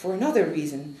for another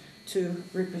reason, to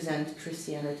represent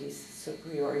Christianity's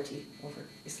superiority over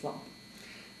Islam.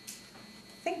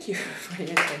 Thank you for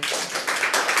your attention.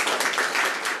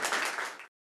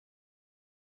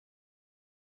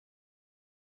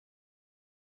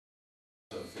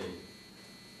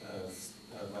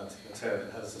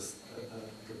 It has a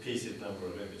repeated number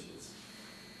of images.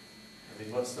 I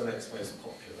mean, what's the next most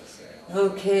popular, say?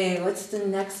 Okay, what's the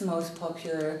next most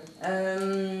popular?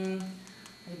 I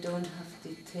don't have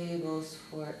the tables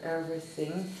for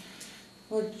everything.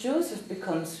 Well, Joseph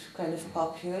becomes kind of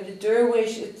popular. The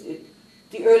Dervish,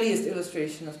 the earliest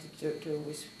illustration of the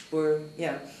Dervish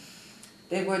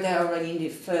they were there already in the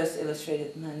first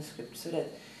illustrated manuscript, so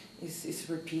that is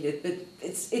repeated. But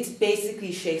it's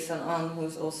basically Sheikh San'an,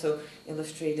 who's also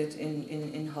illustrated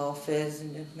in Hafiz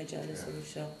and the Majalis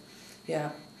al-Shah.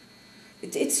 Yeah.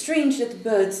 It's strange that the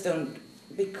birds don't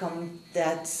become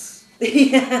that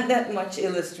that much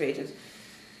illustrated.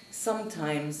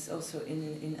 Sometimes also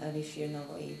in Alishir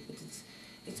Nawai, but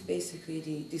it's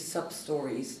basically the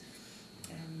sub-stories.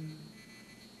 And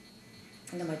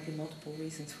there might be multiple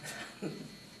reasons for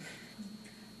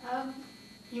that.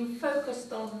 You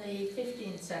focused on the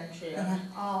 15th century and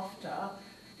after.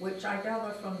 which I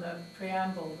gather from the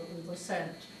preamble that we were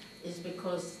sent is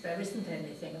because there isn't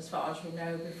anything, as far as we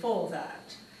know, before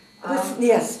that.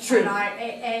 Yes, true.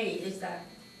 And is that,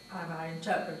 am I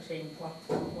interpreting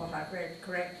what I've read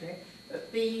correctly?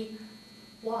 But B,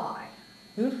 why?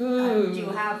 And do you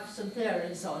have some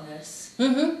theories on this?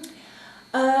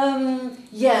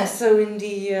 Yeah, so in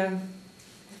the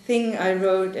thing I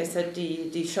wrote, I said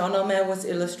the Shahnameh was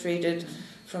illustrated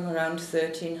from around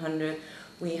 1300.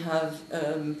 We have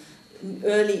an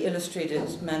early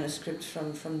illustrated manuscript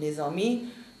from Nizami,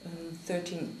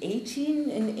 1318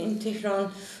 in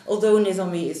Tehran, although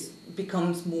Nizami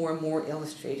becomes more and more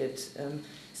illustrated,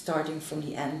 starting from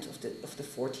the end of the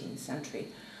 14th century.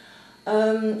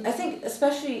 I think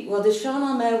especially, well, the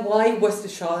Shahnameh, why was the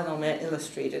Shahnameh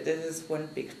illustrated? This is one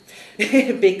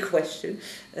big question.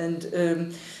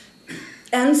 And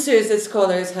answers that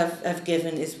scholars have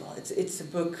given is, well, it's a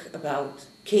book about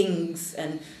kings,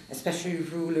 and especially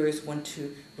rulers want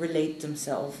to relate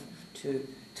themselves to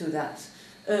that.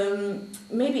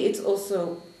 Maybe it's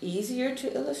also easier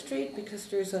to illustrate because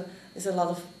there's a lot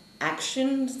of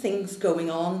action, things going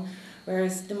on,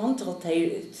 whereas the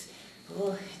Mantelteil,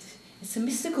 it's a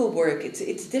mystical work.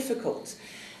 It's difficult.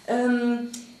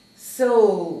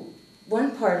 So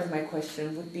one part of my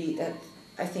question would be that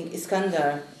I think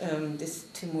Iskandar, this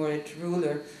Timurid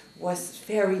ruler, was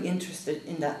very interested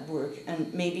in that work,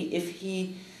 and maybe if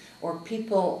he or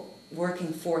people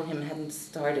working for him hadn't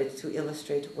started to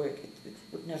illustrate work, it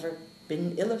would never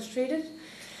been illustrated.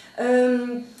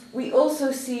 We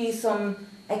also see some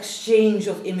exchange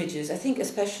of images. I think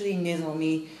especially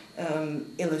Nizami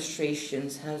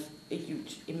illustrations have a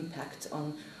huge impact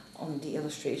on the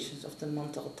illustrations of the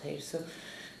Mantelteil. So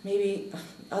maybe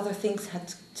other things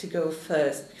had to go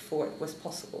first before it was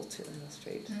possible to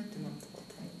illustrate the Mantelteil.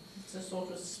 It's a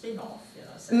sort of spin-off, you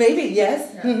know. So Maybe,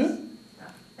 yes. yes. Mm-hmm.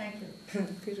 Thank you.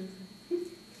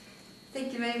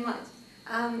 Thank you very much.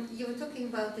 You were talking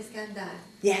about Iskandar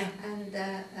Yeah. and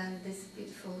these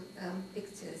beautiful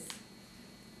pictures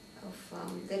of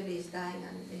dervish dying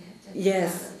and the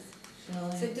Yes.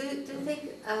 So do you think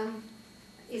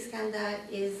Iskandar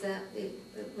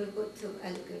will go to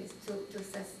allegories, to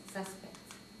suspects?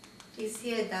 Is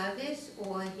he a dervish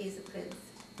or he's a prince?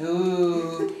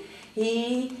 Ooh,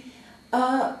 he.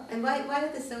 And why are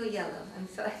they so yellow? I'm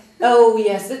sorry. Oh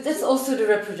yes, that's also the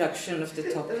reproduction of the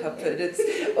top puppet. It's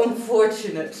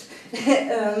unfortunate.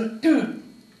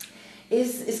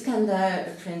 Is Iskandar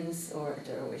a prince or a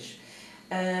dervish?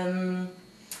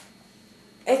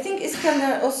 I think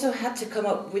Iskandar also had to come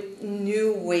up with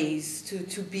new ways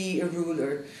to be a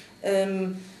ruler.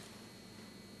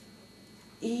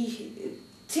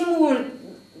 Timur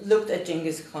looked at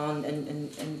Genghis Khan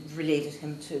and related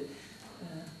him to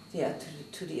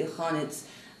the Ilkhanids.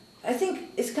 I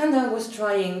think Iskandar was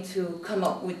trying to come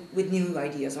up with new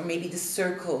ideas, or maybe the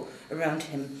circle around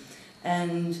him.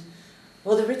 And,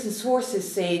 well, the written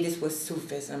sources say this was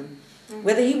Sufism. Mm-hmm.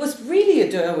 Whether he was really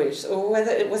a dervish or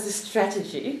whether it was a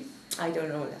strategy, I don't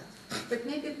know that. But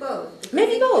maybe both.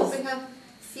 Maybe both. We have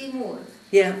Seymour.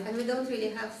 Yeah. And we don't really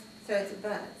have 30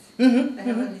 birds. Mm-hmm. I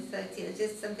have only 13. It's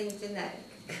just something generic.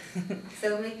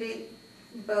 So maybe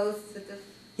both sort of.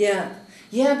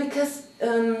 Yeah, because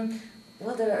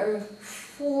there are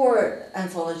 4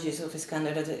 anthologies of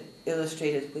Iskandar that are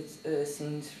illustrated with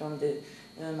scenes from the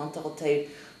Mantelteil,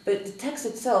 but the text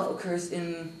itself occurs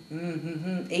in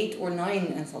 8 or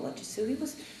 9 anthologies. So he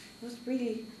was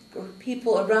really, or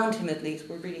people around him at least,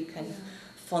 were really kind of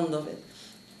fond of it.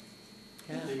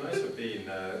 Yeah. He might have been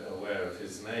aware of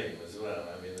his name as well.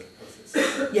 I mean, of course, it's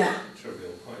a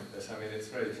trivial point, but I mean, it's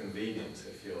very convenient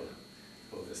if you're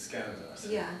called Iskandar. So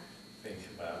think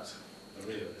about the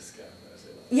real Iskandar, as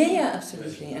it was. Yeah,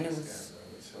 absolutely. And it was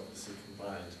Iskandar, which obviously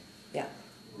combined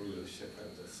rulership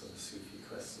and the sort of Sufi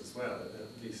quest as well. It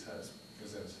at least has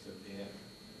presented at the end.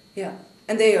 Yeah,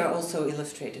 and they are also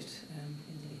illustrated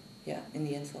in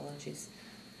the anthologies.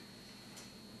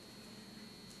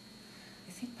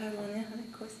 I think Parvana had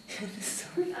a question.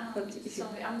 Sorry.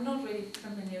 Sorry, I'm not really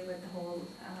familiar with the whole,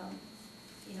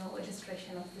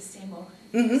 illustration of the Seymour.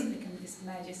 Mm-hmm. It's become this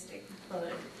majestic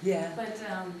bird. Yeah. But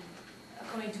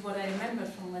according to what I remember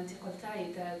from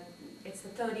Mantelteil, that it's the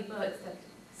 30 birds that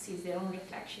sees their own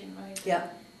reflection, right? Yeah.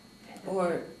 It's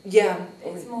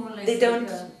more or less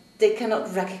they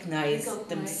cannot recognize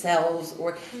themselves,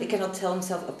 or they cannot tell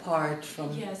themselves apart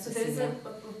from. Yeah, so there's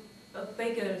a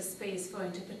bigger space for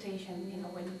interpretation,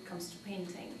 when it comes to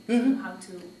painting, how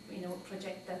to,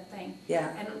 project that thing.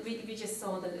 Yeah. And we just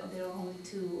saw that there are only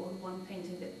 2 or 1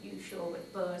 painting that you show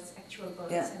with birds, actual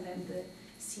birds, and then the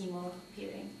Seymour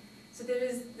appearing. So there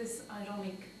is this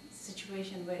ironic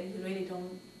situation where you really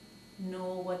don't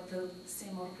know what the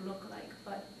Simorgh look like,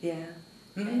 but Yeah.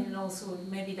 and also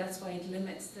maybe that's why it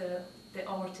limits the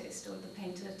artist or the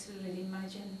painter to really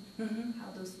imagine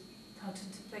how to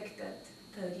depict that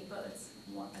 30 birds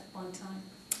at one time.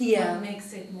 Yeah. What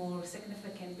makes it more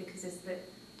significant because it's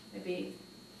maybe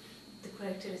the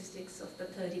characteristics of the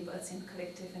 30 birds in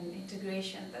collective and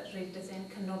integration that really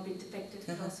cannot be depicted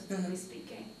philosophically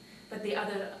speaking. But the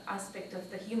other aspect of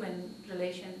the human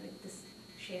relation with this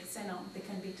Sheikh Senan, they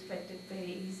can be depicted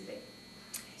very easily.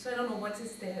 So I don't know what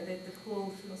is there, the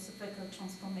whole philosophical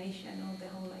transformation or the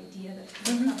whole idea that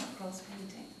can come across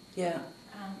painting. Yeah.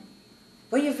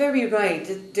 Well, you're very right.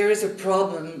 That there is a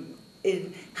problem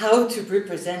in how to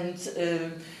represent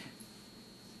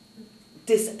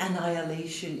this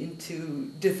annihilation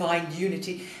into divine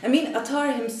unity. I mean,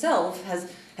 Attar himself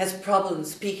has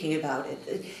problems speaking about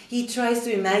it. He tries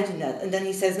to imagine that, and then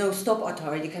he says, "No, stop,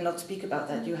 Attar. You cannot speak about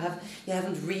that. You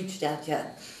haven't reached that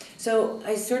yet." So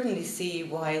I certainly see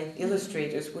why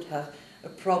illustrators would have a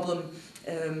problem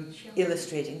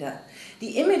illustrating that.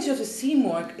 The image of the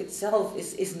Simorgh itself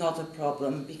is not a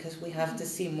problem because we have the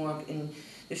Simorgh in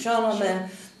the Shahnameh,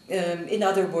 in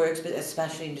other works, but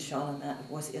especially in the Shahnameh, it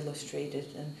was illustrated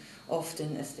and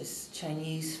often as this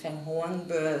Chinese Feng Huang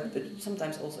bird, but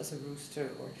sometimes also as a rooster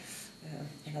or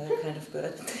another kind of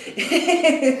bird.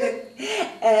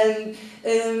 And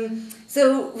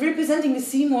so representing the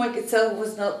Simorgh itself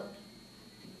was not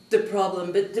the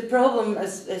problem, but the problem,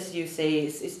 as you say,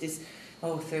 is this,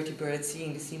 30 birds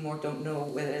seeing the Simorgh don't know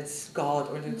whether it's God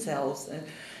or themselves.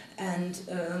 And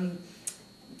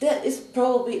that is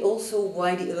probably also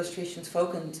why the illustrations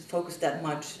focus that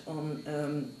much on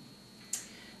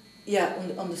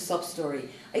the sub-story.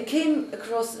 I came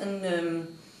across an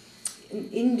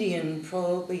Indian,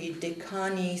 probably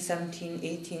Deccani 17th,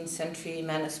 18th century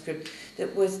manuscript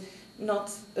that was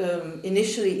not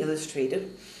initially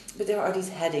illustrated, but there are these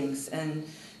headings, and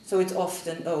so it's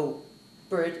often,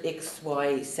 bird X,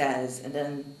 Y says, and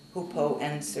then hoopoe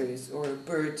answers, or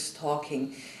birds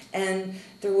talking. And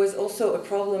there was also a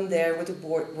problem there with the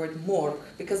word morgh,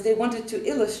 because they wanted to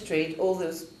illustrate all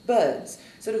those birds.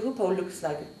 So the hoopoe looks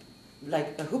like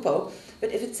a hoopoe,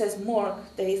 but if it says morgh,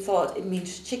 they thought it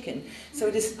means chicken.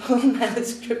 So this whole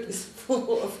manuscript is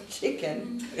full of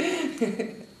chicken.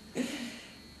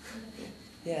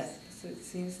 Yeah, so it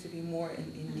seems to be more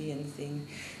an Indian thing.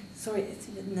 Sorry, I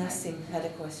think that Nassim had a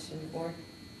question, or?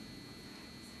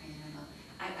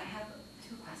 I have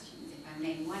two questions, if I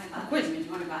may. One about the image,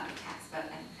 one about the text, but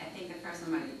I think the first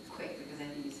one might be quick because I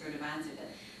think you sort of answered it.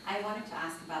 I wanted to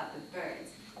ask about the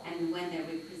birds, and when they're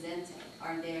represented,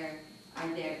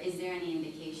 is there any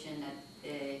indication that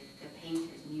the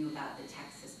painters knew about the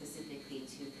text specifically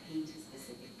to paint a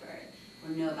specific bird, or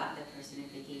know about the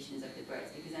personifications of the birds?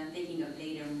 Because I'm thinking of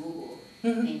later Mughal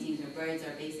paintings where birds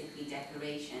are basically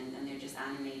decorations and they're just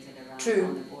animated around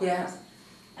on the borders. Yeah.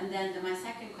 And then my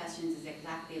second question is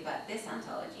exactly about this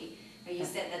anthology, where you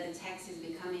said that the text is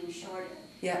becoming shorter.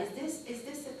 Yeah. Is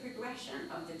this a progression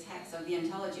of the text of the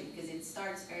anthology, because it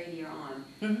starts earlier on?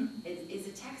 Is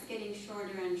the text getting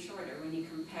shorter and shorter when you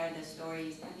compare the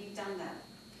stories? Have you done that?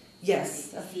 Yes.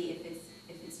 To see if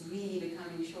it's really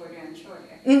becoming shorter and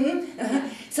shorter. Yeah.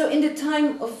 So in the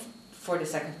time of, for the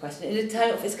second question, in the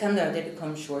time of Iskandar, they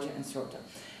become shorter and shorter.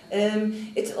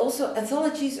 It's also,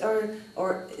 anthologies or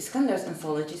Iskandar's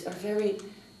anthologies are very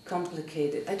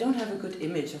complicated. I don't have a good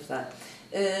image of that.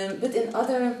 But in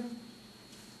other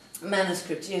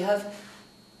manuscripts, you have,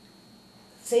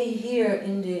 say here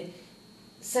in the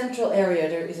central area,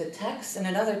 there is a text and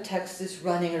another text is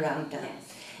running around that.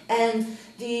 Yes. And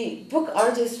the book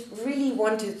artist really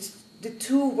wanted the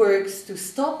two works to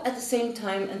stop at the same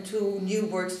time and two new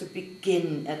works to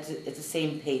begin at the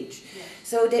same page. Yes.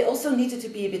 So they also needed to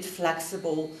be a bit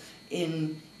flexible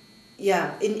in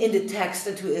the text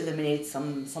and to eliminate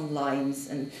some lines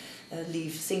and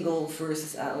leave single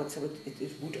verses out so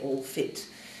it would all fit.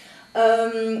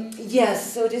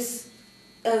 Yes, so this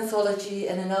anthology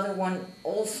and another one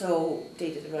also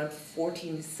dated around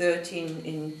 1413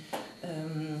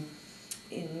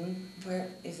 in where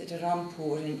is it,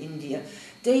 Rampur in India.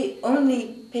 They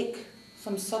only pick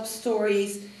some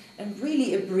sub-stories and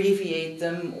really abbreviate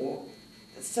them, or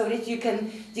so that you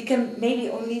can maybe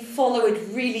only follow it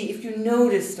really if you know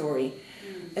the story.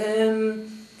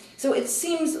 So it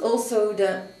seems also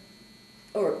that,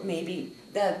 or maybe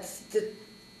that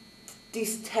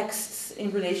these texts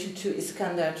in relation to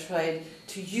Iskandar tried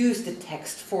to use the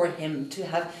text for him to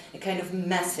have a kind of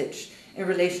message in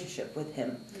relationship with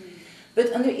him.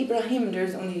 But under Ibrahim,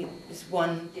 there's only this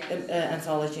one Yes.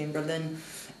 anthology in Berlin.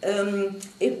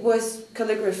 It was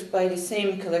calligraphed by the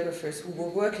same calligraphers who were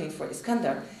working for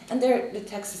Iskandar, and there the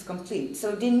text is complete. So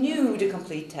they knew the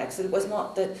complete text. It was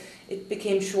not that it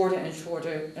became shorter and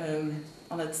shorter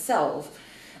on itself.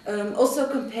 Also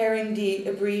comparing the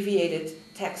abbreviated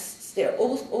texts, they're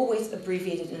always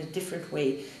abbreviated in a different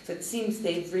way. So it seems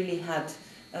they really had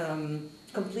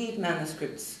complete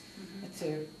manuscripts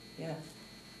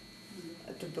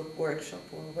at the book workshop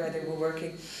or where they were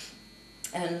working,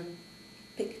 and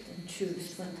picked and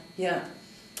choose. Yeah.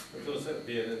 Of course, that would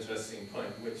be an interesting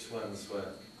point. Which ones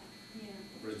were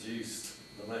reduced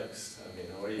the most? I mean,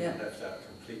 or even left out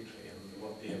completely, and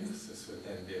what the emphasis would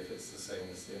then be if it's the same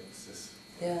as the emphasis,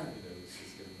 which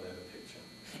is given by the picture.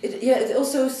 It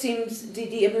also seems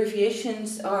the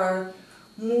abbreviations are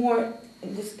more,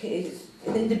 in this case,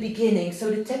 in the beginning.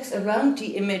 So the text around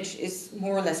the image is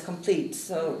more or less complete.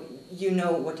 So you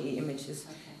know what the image is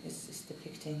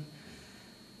depicting.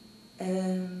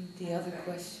 The other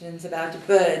questions about the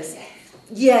birds.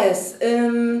 Yes.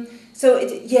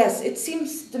 It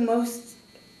seems the most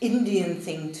Indian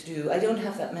thing to do. I don't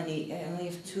have that many. I only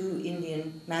have 2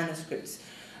 Indian manuscripts,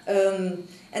 and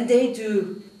they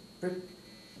do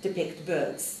depict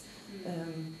birds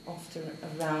often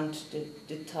around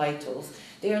the titles.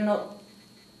 They are not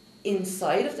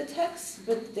inside of the text,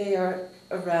 but they are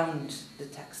around the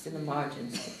text in the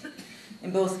margins.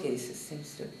 In both cases,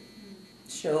 seems to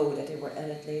show that they were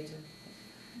added later.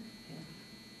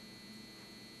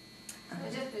 I'm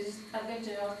going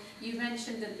to ask, you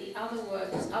mentioned that the other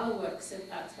works of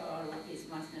Attar or his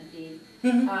Masnavi,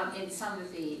 in some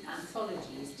of the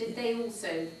anthologies, did they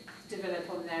also develop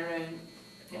on their own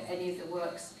any of the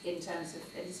works in terms of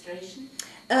illustration?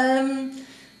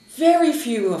 Very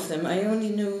few of them. I only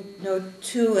know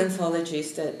 2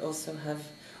 anthologies that also have,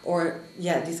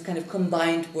 these kind of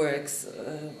combined works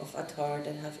of Attar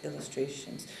that have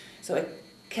illustrations. So I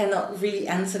cannot really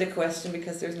answer the question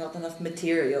because there's not enough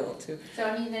material to. So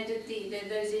I mean, they did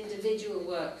those individual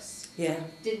works.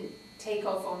 Didn't take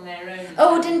off on their own.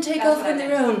 Oh, didn't take off on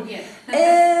their own. Yeah.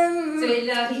 So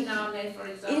Ilahiname, for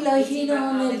example.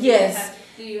 Ilahiname, yes.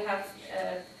 Do you have?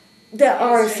 There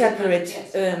are separate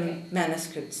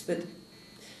manuscripts, but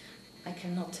I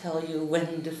cannot tell you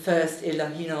when the first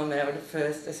Ilahiname or the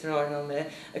first Esrarname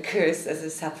occurs as a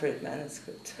separate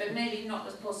manuscript. But maybe not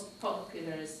as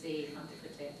popular as the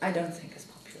Antiquity. I don't think as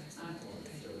popular as the Antiquity.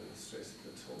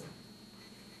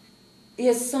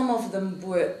 Yes, some of them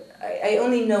were. I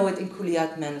only know it in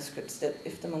Kuliat manuscripts that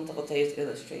if the Montarote is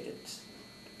illustrated,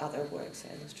 other works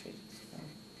are illustrated.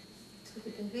 It would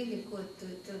have been really good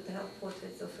to have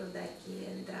portraits of Rodaki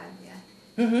and Dravia.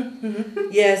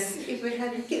 Yes. If we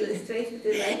had illustrated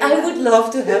it. I would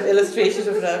love to have illustrations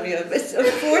of Dravia, but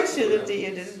unfortunately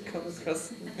it didn't come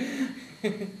across.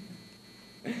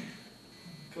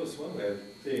 Of course, one way of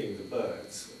seeing the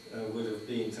birds would have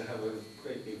been to have a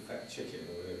great big fat chicken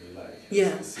or whatever you like.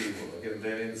 Yeah. The seaboard, and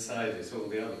then inside it's all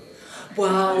the other birds.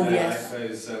 Wow, yes. Like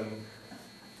those,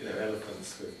 elephants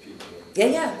with people.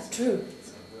 True.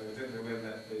 I don't know when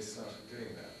they started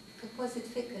doing that. Composite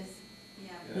figures.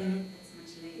 It's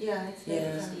much later. Yeah, it's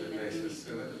very funny. So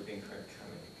that would have been quite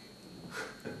cunning.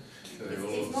 So they were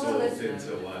all It's more or less absorbed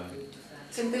into one.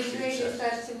 Când își vrei să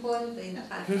faci simbol din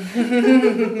afară.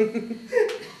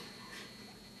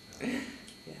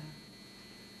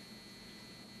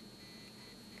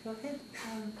 Go ahead.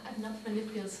 I'm not really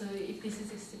clear, so if this is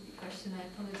a stupid question, I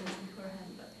apologize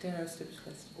beforehand. But There are stupid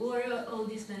questions. were all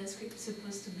these manuscripts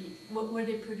supposed to be? Were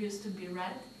they produced to be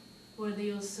read? Were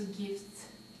they also gifts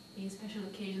in special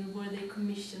occasions? Were they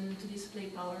commissioned to display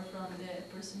power from the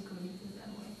person committing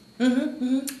them?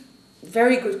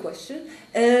 Very good question.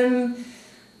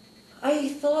 I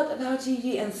thought about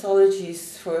the anthologies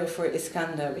for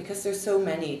Iskandar because there's so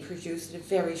many produced in a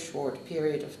very short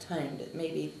period of time that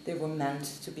maybe they were meant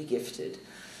to be gifted.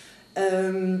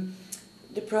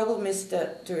 The problem is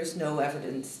that there is no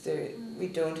evidence. We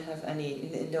don't have any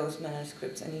in those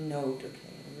manuscripts any note.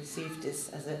 Okay, I received this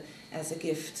as a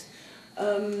gift.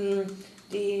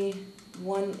 The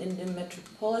one in the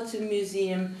Metropolitan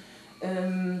Museum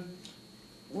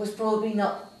was probably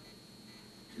not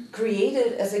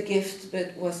created as a gift,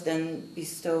 but was then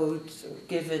bestowed or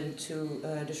given to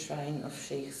the shrine of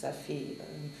Sheikh Safi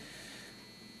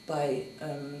by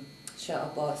Shah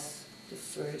Abbas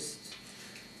I.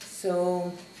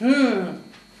 So,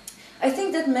 I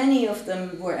think that many of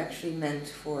them were actually meant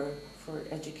for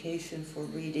education, for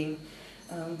reading.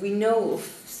 We know of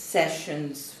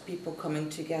sessions, people coming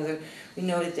together. We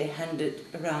know that they handed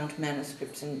around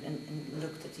manuscripts and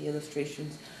looked at the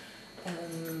illustrations.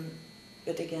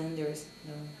 But again, there is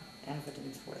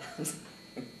evidence for that.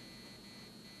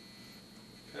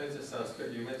 Can I just ask,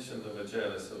 you mentioned the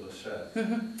Magellan or the chef.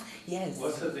 Yes.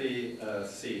 What are the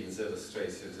scenes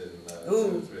illustrated in 2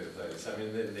 or 3 of those? I mean,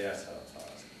 in the Etar part.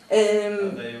 Are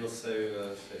they also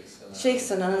Sheikh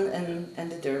Sanan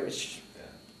and the dervish.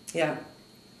 Yeah.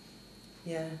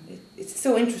 Yeah. It's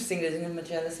so interesting that in the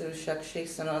Majalis al-Shaq, Sheikh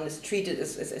Sanan is treated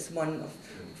as one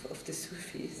of the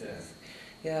Sufis.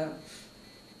 Yeah.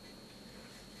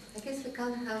 I guess we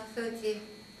can't have 30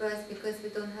 birds because we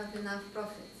don't have enough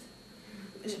prophets.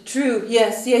 True,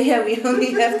 yes, yeah, we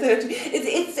only have 13.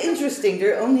 It's interesting,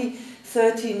 there are only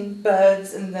 13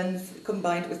 birds and then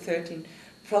combined with 13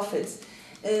 prophets.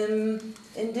 In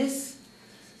this,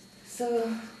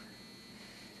 so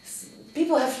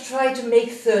people have tried to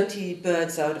make 30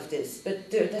 birds out of this, but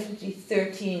there are definitely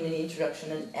 13 in the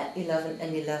introduction and 11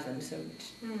 and 11, so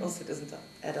it also doesn't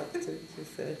add up to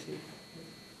 30.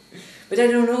 But I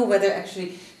don't know whether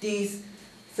actually these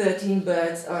 13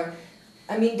 birds are,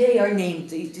 I mean, they are named,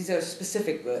 these are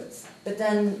specific birds, but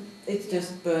then it's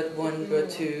just bird 1, bird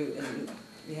 2, and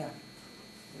yeah.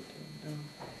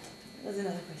 That's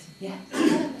another question. Yeah. I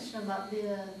had a question about the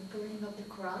burning of the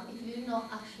Quran. If it did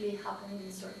not actually happen in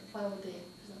Israel, why would they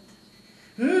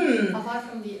present it? Apart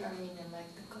from the Armenian, like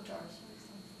the Qajars or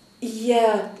something.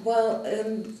 Yeah, well,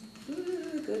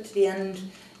 go to the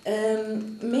end.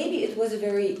 Maybe it was a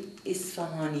very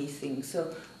Isfahani thing.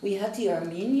 So we had the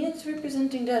Armenians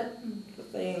representing that,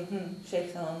 saying,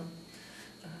 Sheikh Sanan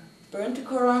burned the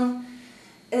Quran.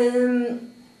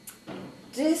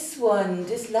 This one,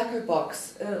 this lacquer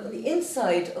box, on the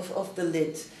inside of the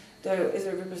lid, there is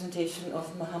a representation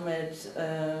of Muhammad,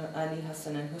 Ali,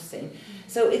 Hassan and Hussein.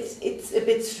 So it's a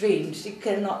bit strange. You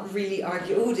cannot really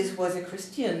argue, oh, this was a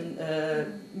Christian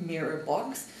mirror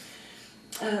box.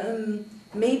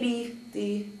 Maybe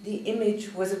the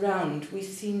image was around. We've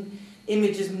seen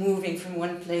images moving from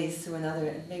one place to another,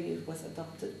 and maybe it was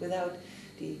adopted without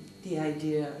the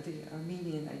idea, the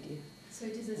Armenian idea. So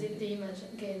it is as if the image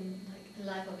gained like a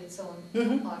life of its own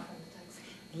apart from the text.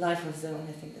 Life of its own,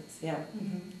 I think that's, yeah.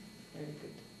 Very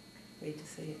good way to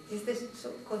say it. Is this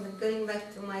so-called, going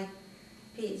back to my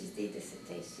PhD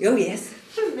dissertation? Oh, yes.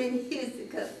 Many years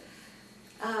ago.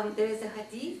 There is a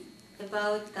hadith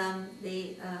about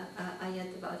the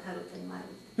ayat about Harut and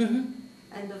Marut.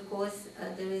 And of course,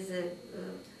 there is a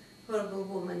horrible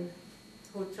woman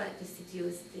who tried to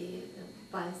seduce the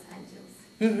pious angels.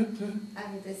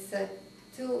 And this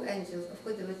 2 angels, of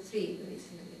course there were 3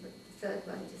 originally, but the 3rd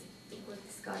one just was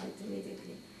discarded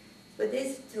immediately. But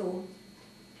these 2,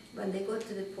 when they got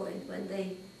to the point when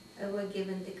they were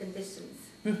given the conditions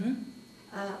on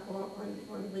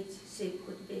which she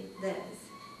could be theirs.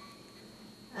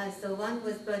 So one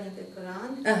was burning the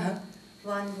Quran,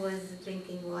 one was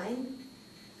drinking wine,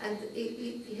 and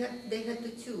they had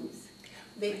to choose.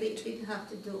 They didn't have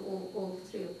to do all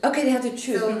 3. Okay, they had to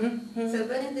choose. So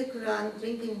burning the Quran,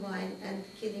 drinking wine, and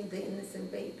killing the innocent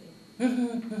baby.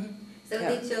 So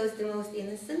they chose the most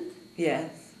innocent.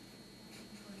 Yes.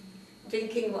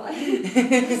 Drinking wine.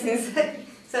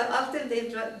 So after they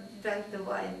drank the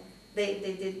wine,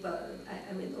 they did burn.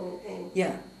 I mean, all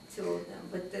 2 of them.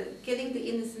 But killing the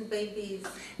innocent babies.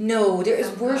 No, there is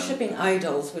worshipping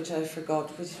idols, which I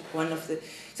forgot, which is one of the.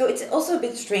 So it's also a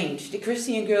bit strange. The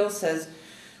Christian girl says,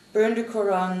 burn the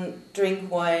Quran,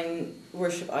 drink wine,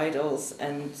 worship idols,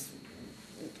 and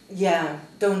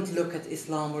don't look at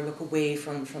Islam or look away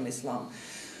from Islam.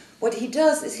 What he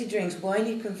does is he drinks wine,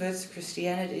 he converts to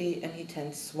Christianity, and he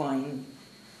tends swine.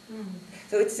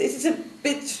 So it's a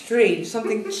bit strange.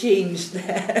 Something changed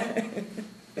there.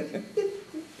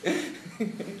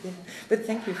 But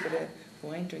thank you for the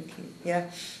wine drinking. Yeah.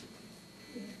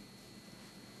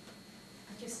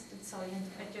 I just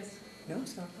No,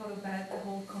 thought about the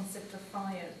whole concept of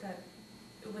fire, that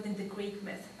within the Greek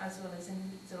myth as well as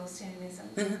in Zoroastrianism,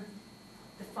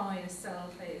 the fire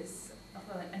itself is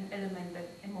an element that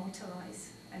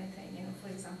immortalizes anything. You know, for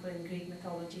example, in Greek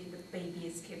mythology, the baby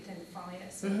is kept in the fire,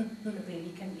 so the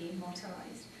baby can be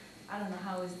immortalized. I don't know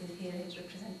how is the here is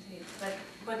represented,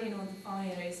 but you know, the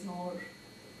fire is more.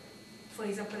 For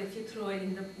example, if you throw it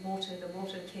in the water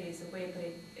carries away, but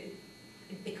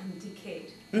it becomes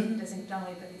decayed. It doesn't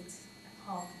die, but it's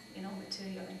half,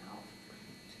 material and half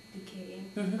decaying.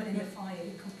 But in the fire,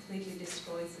 it completely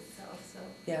destroys itself. So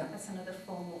that's another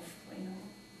form of,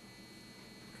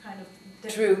 kind of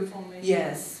different formation.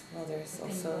 Yes. Well, there's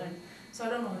also. So I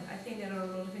don't know. I think there are a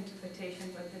lot of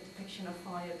interpretations, but the depiction of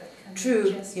fire that can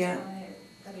justify it,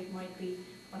 that it might be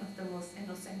one of the most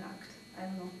innocent acts. I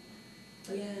don't know.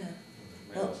 But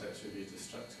may also actually be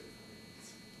destructive.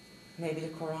 Maybe the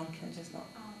Quran can just not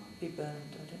be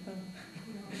burned. I don't know.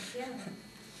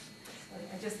 Sorry,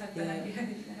 I just had that idea.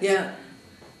 Yeah,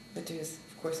 but there is,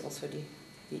 of course, also the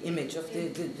image of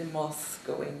the moth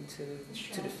going to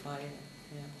the fire.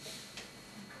 Yeah,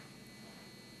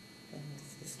 and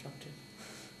it's destructive.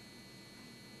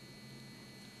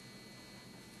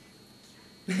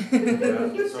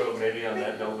 So maybe on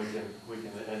that note, we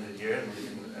can end it here, and we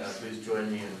can please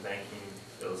join me in thanking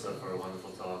Ilse for a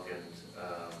wonderful talk and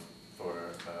for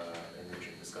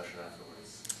enriching discussion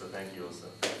afterwards. So thank you, Ilse.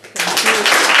 Thank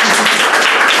you.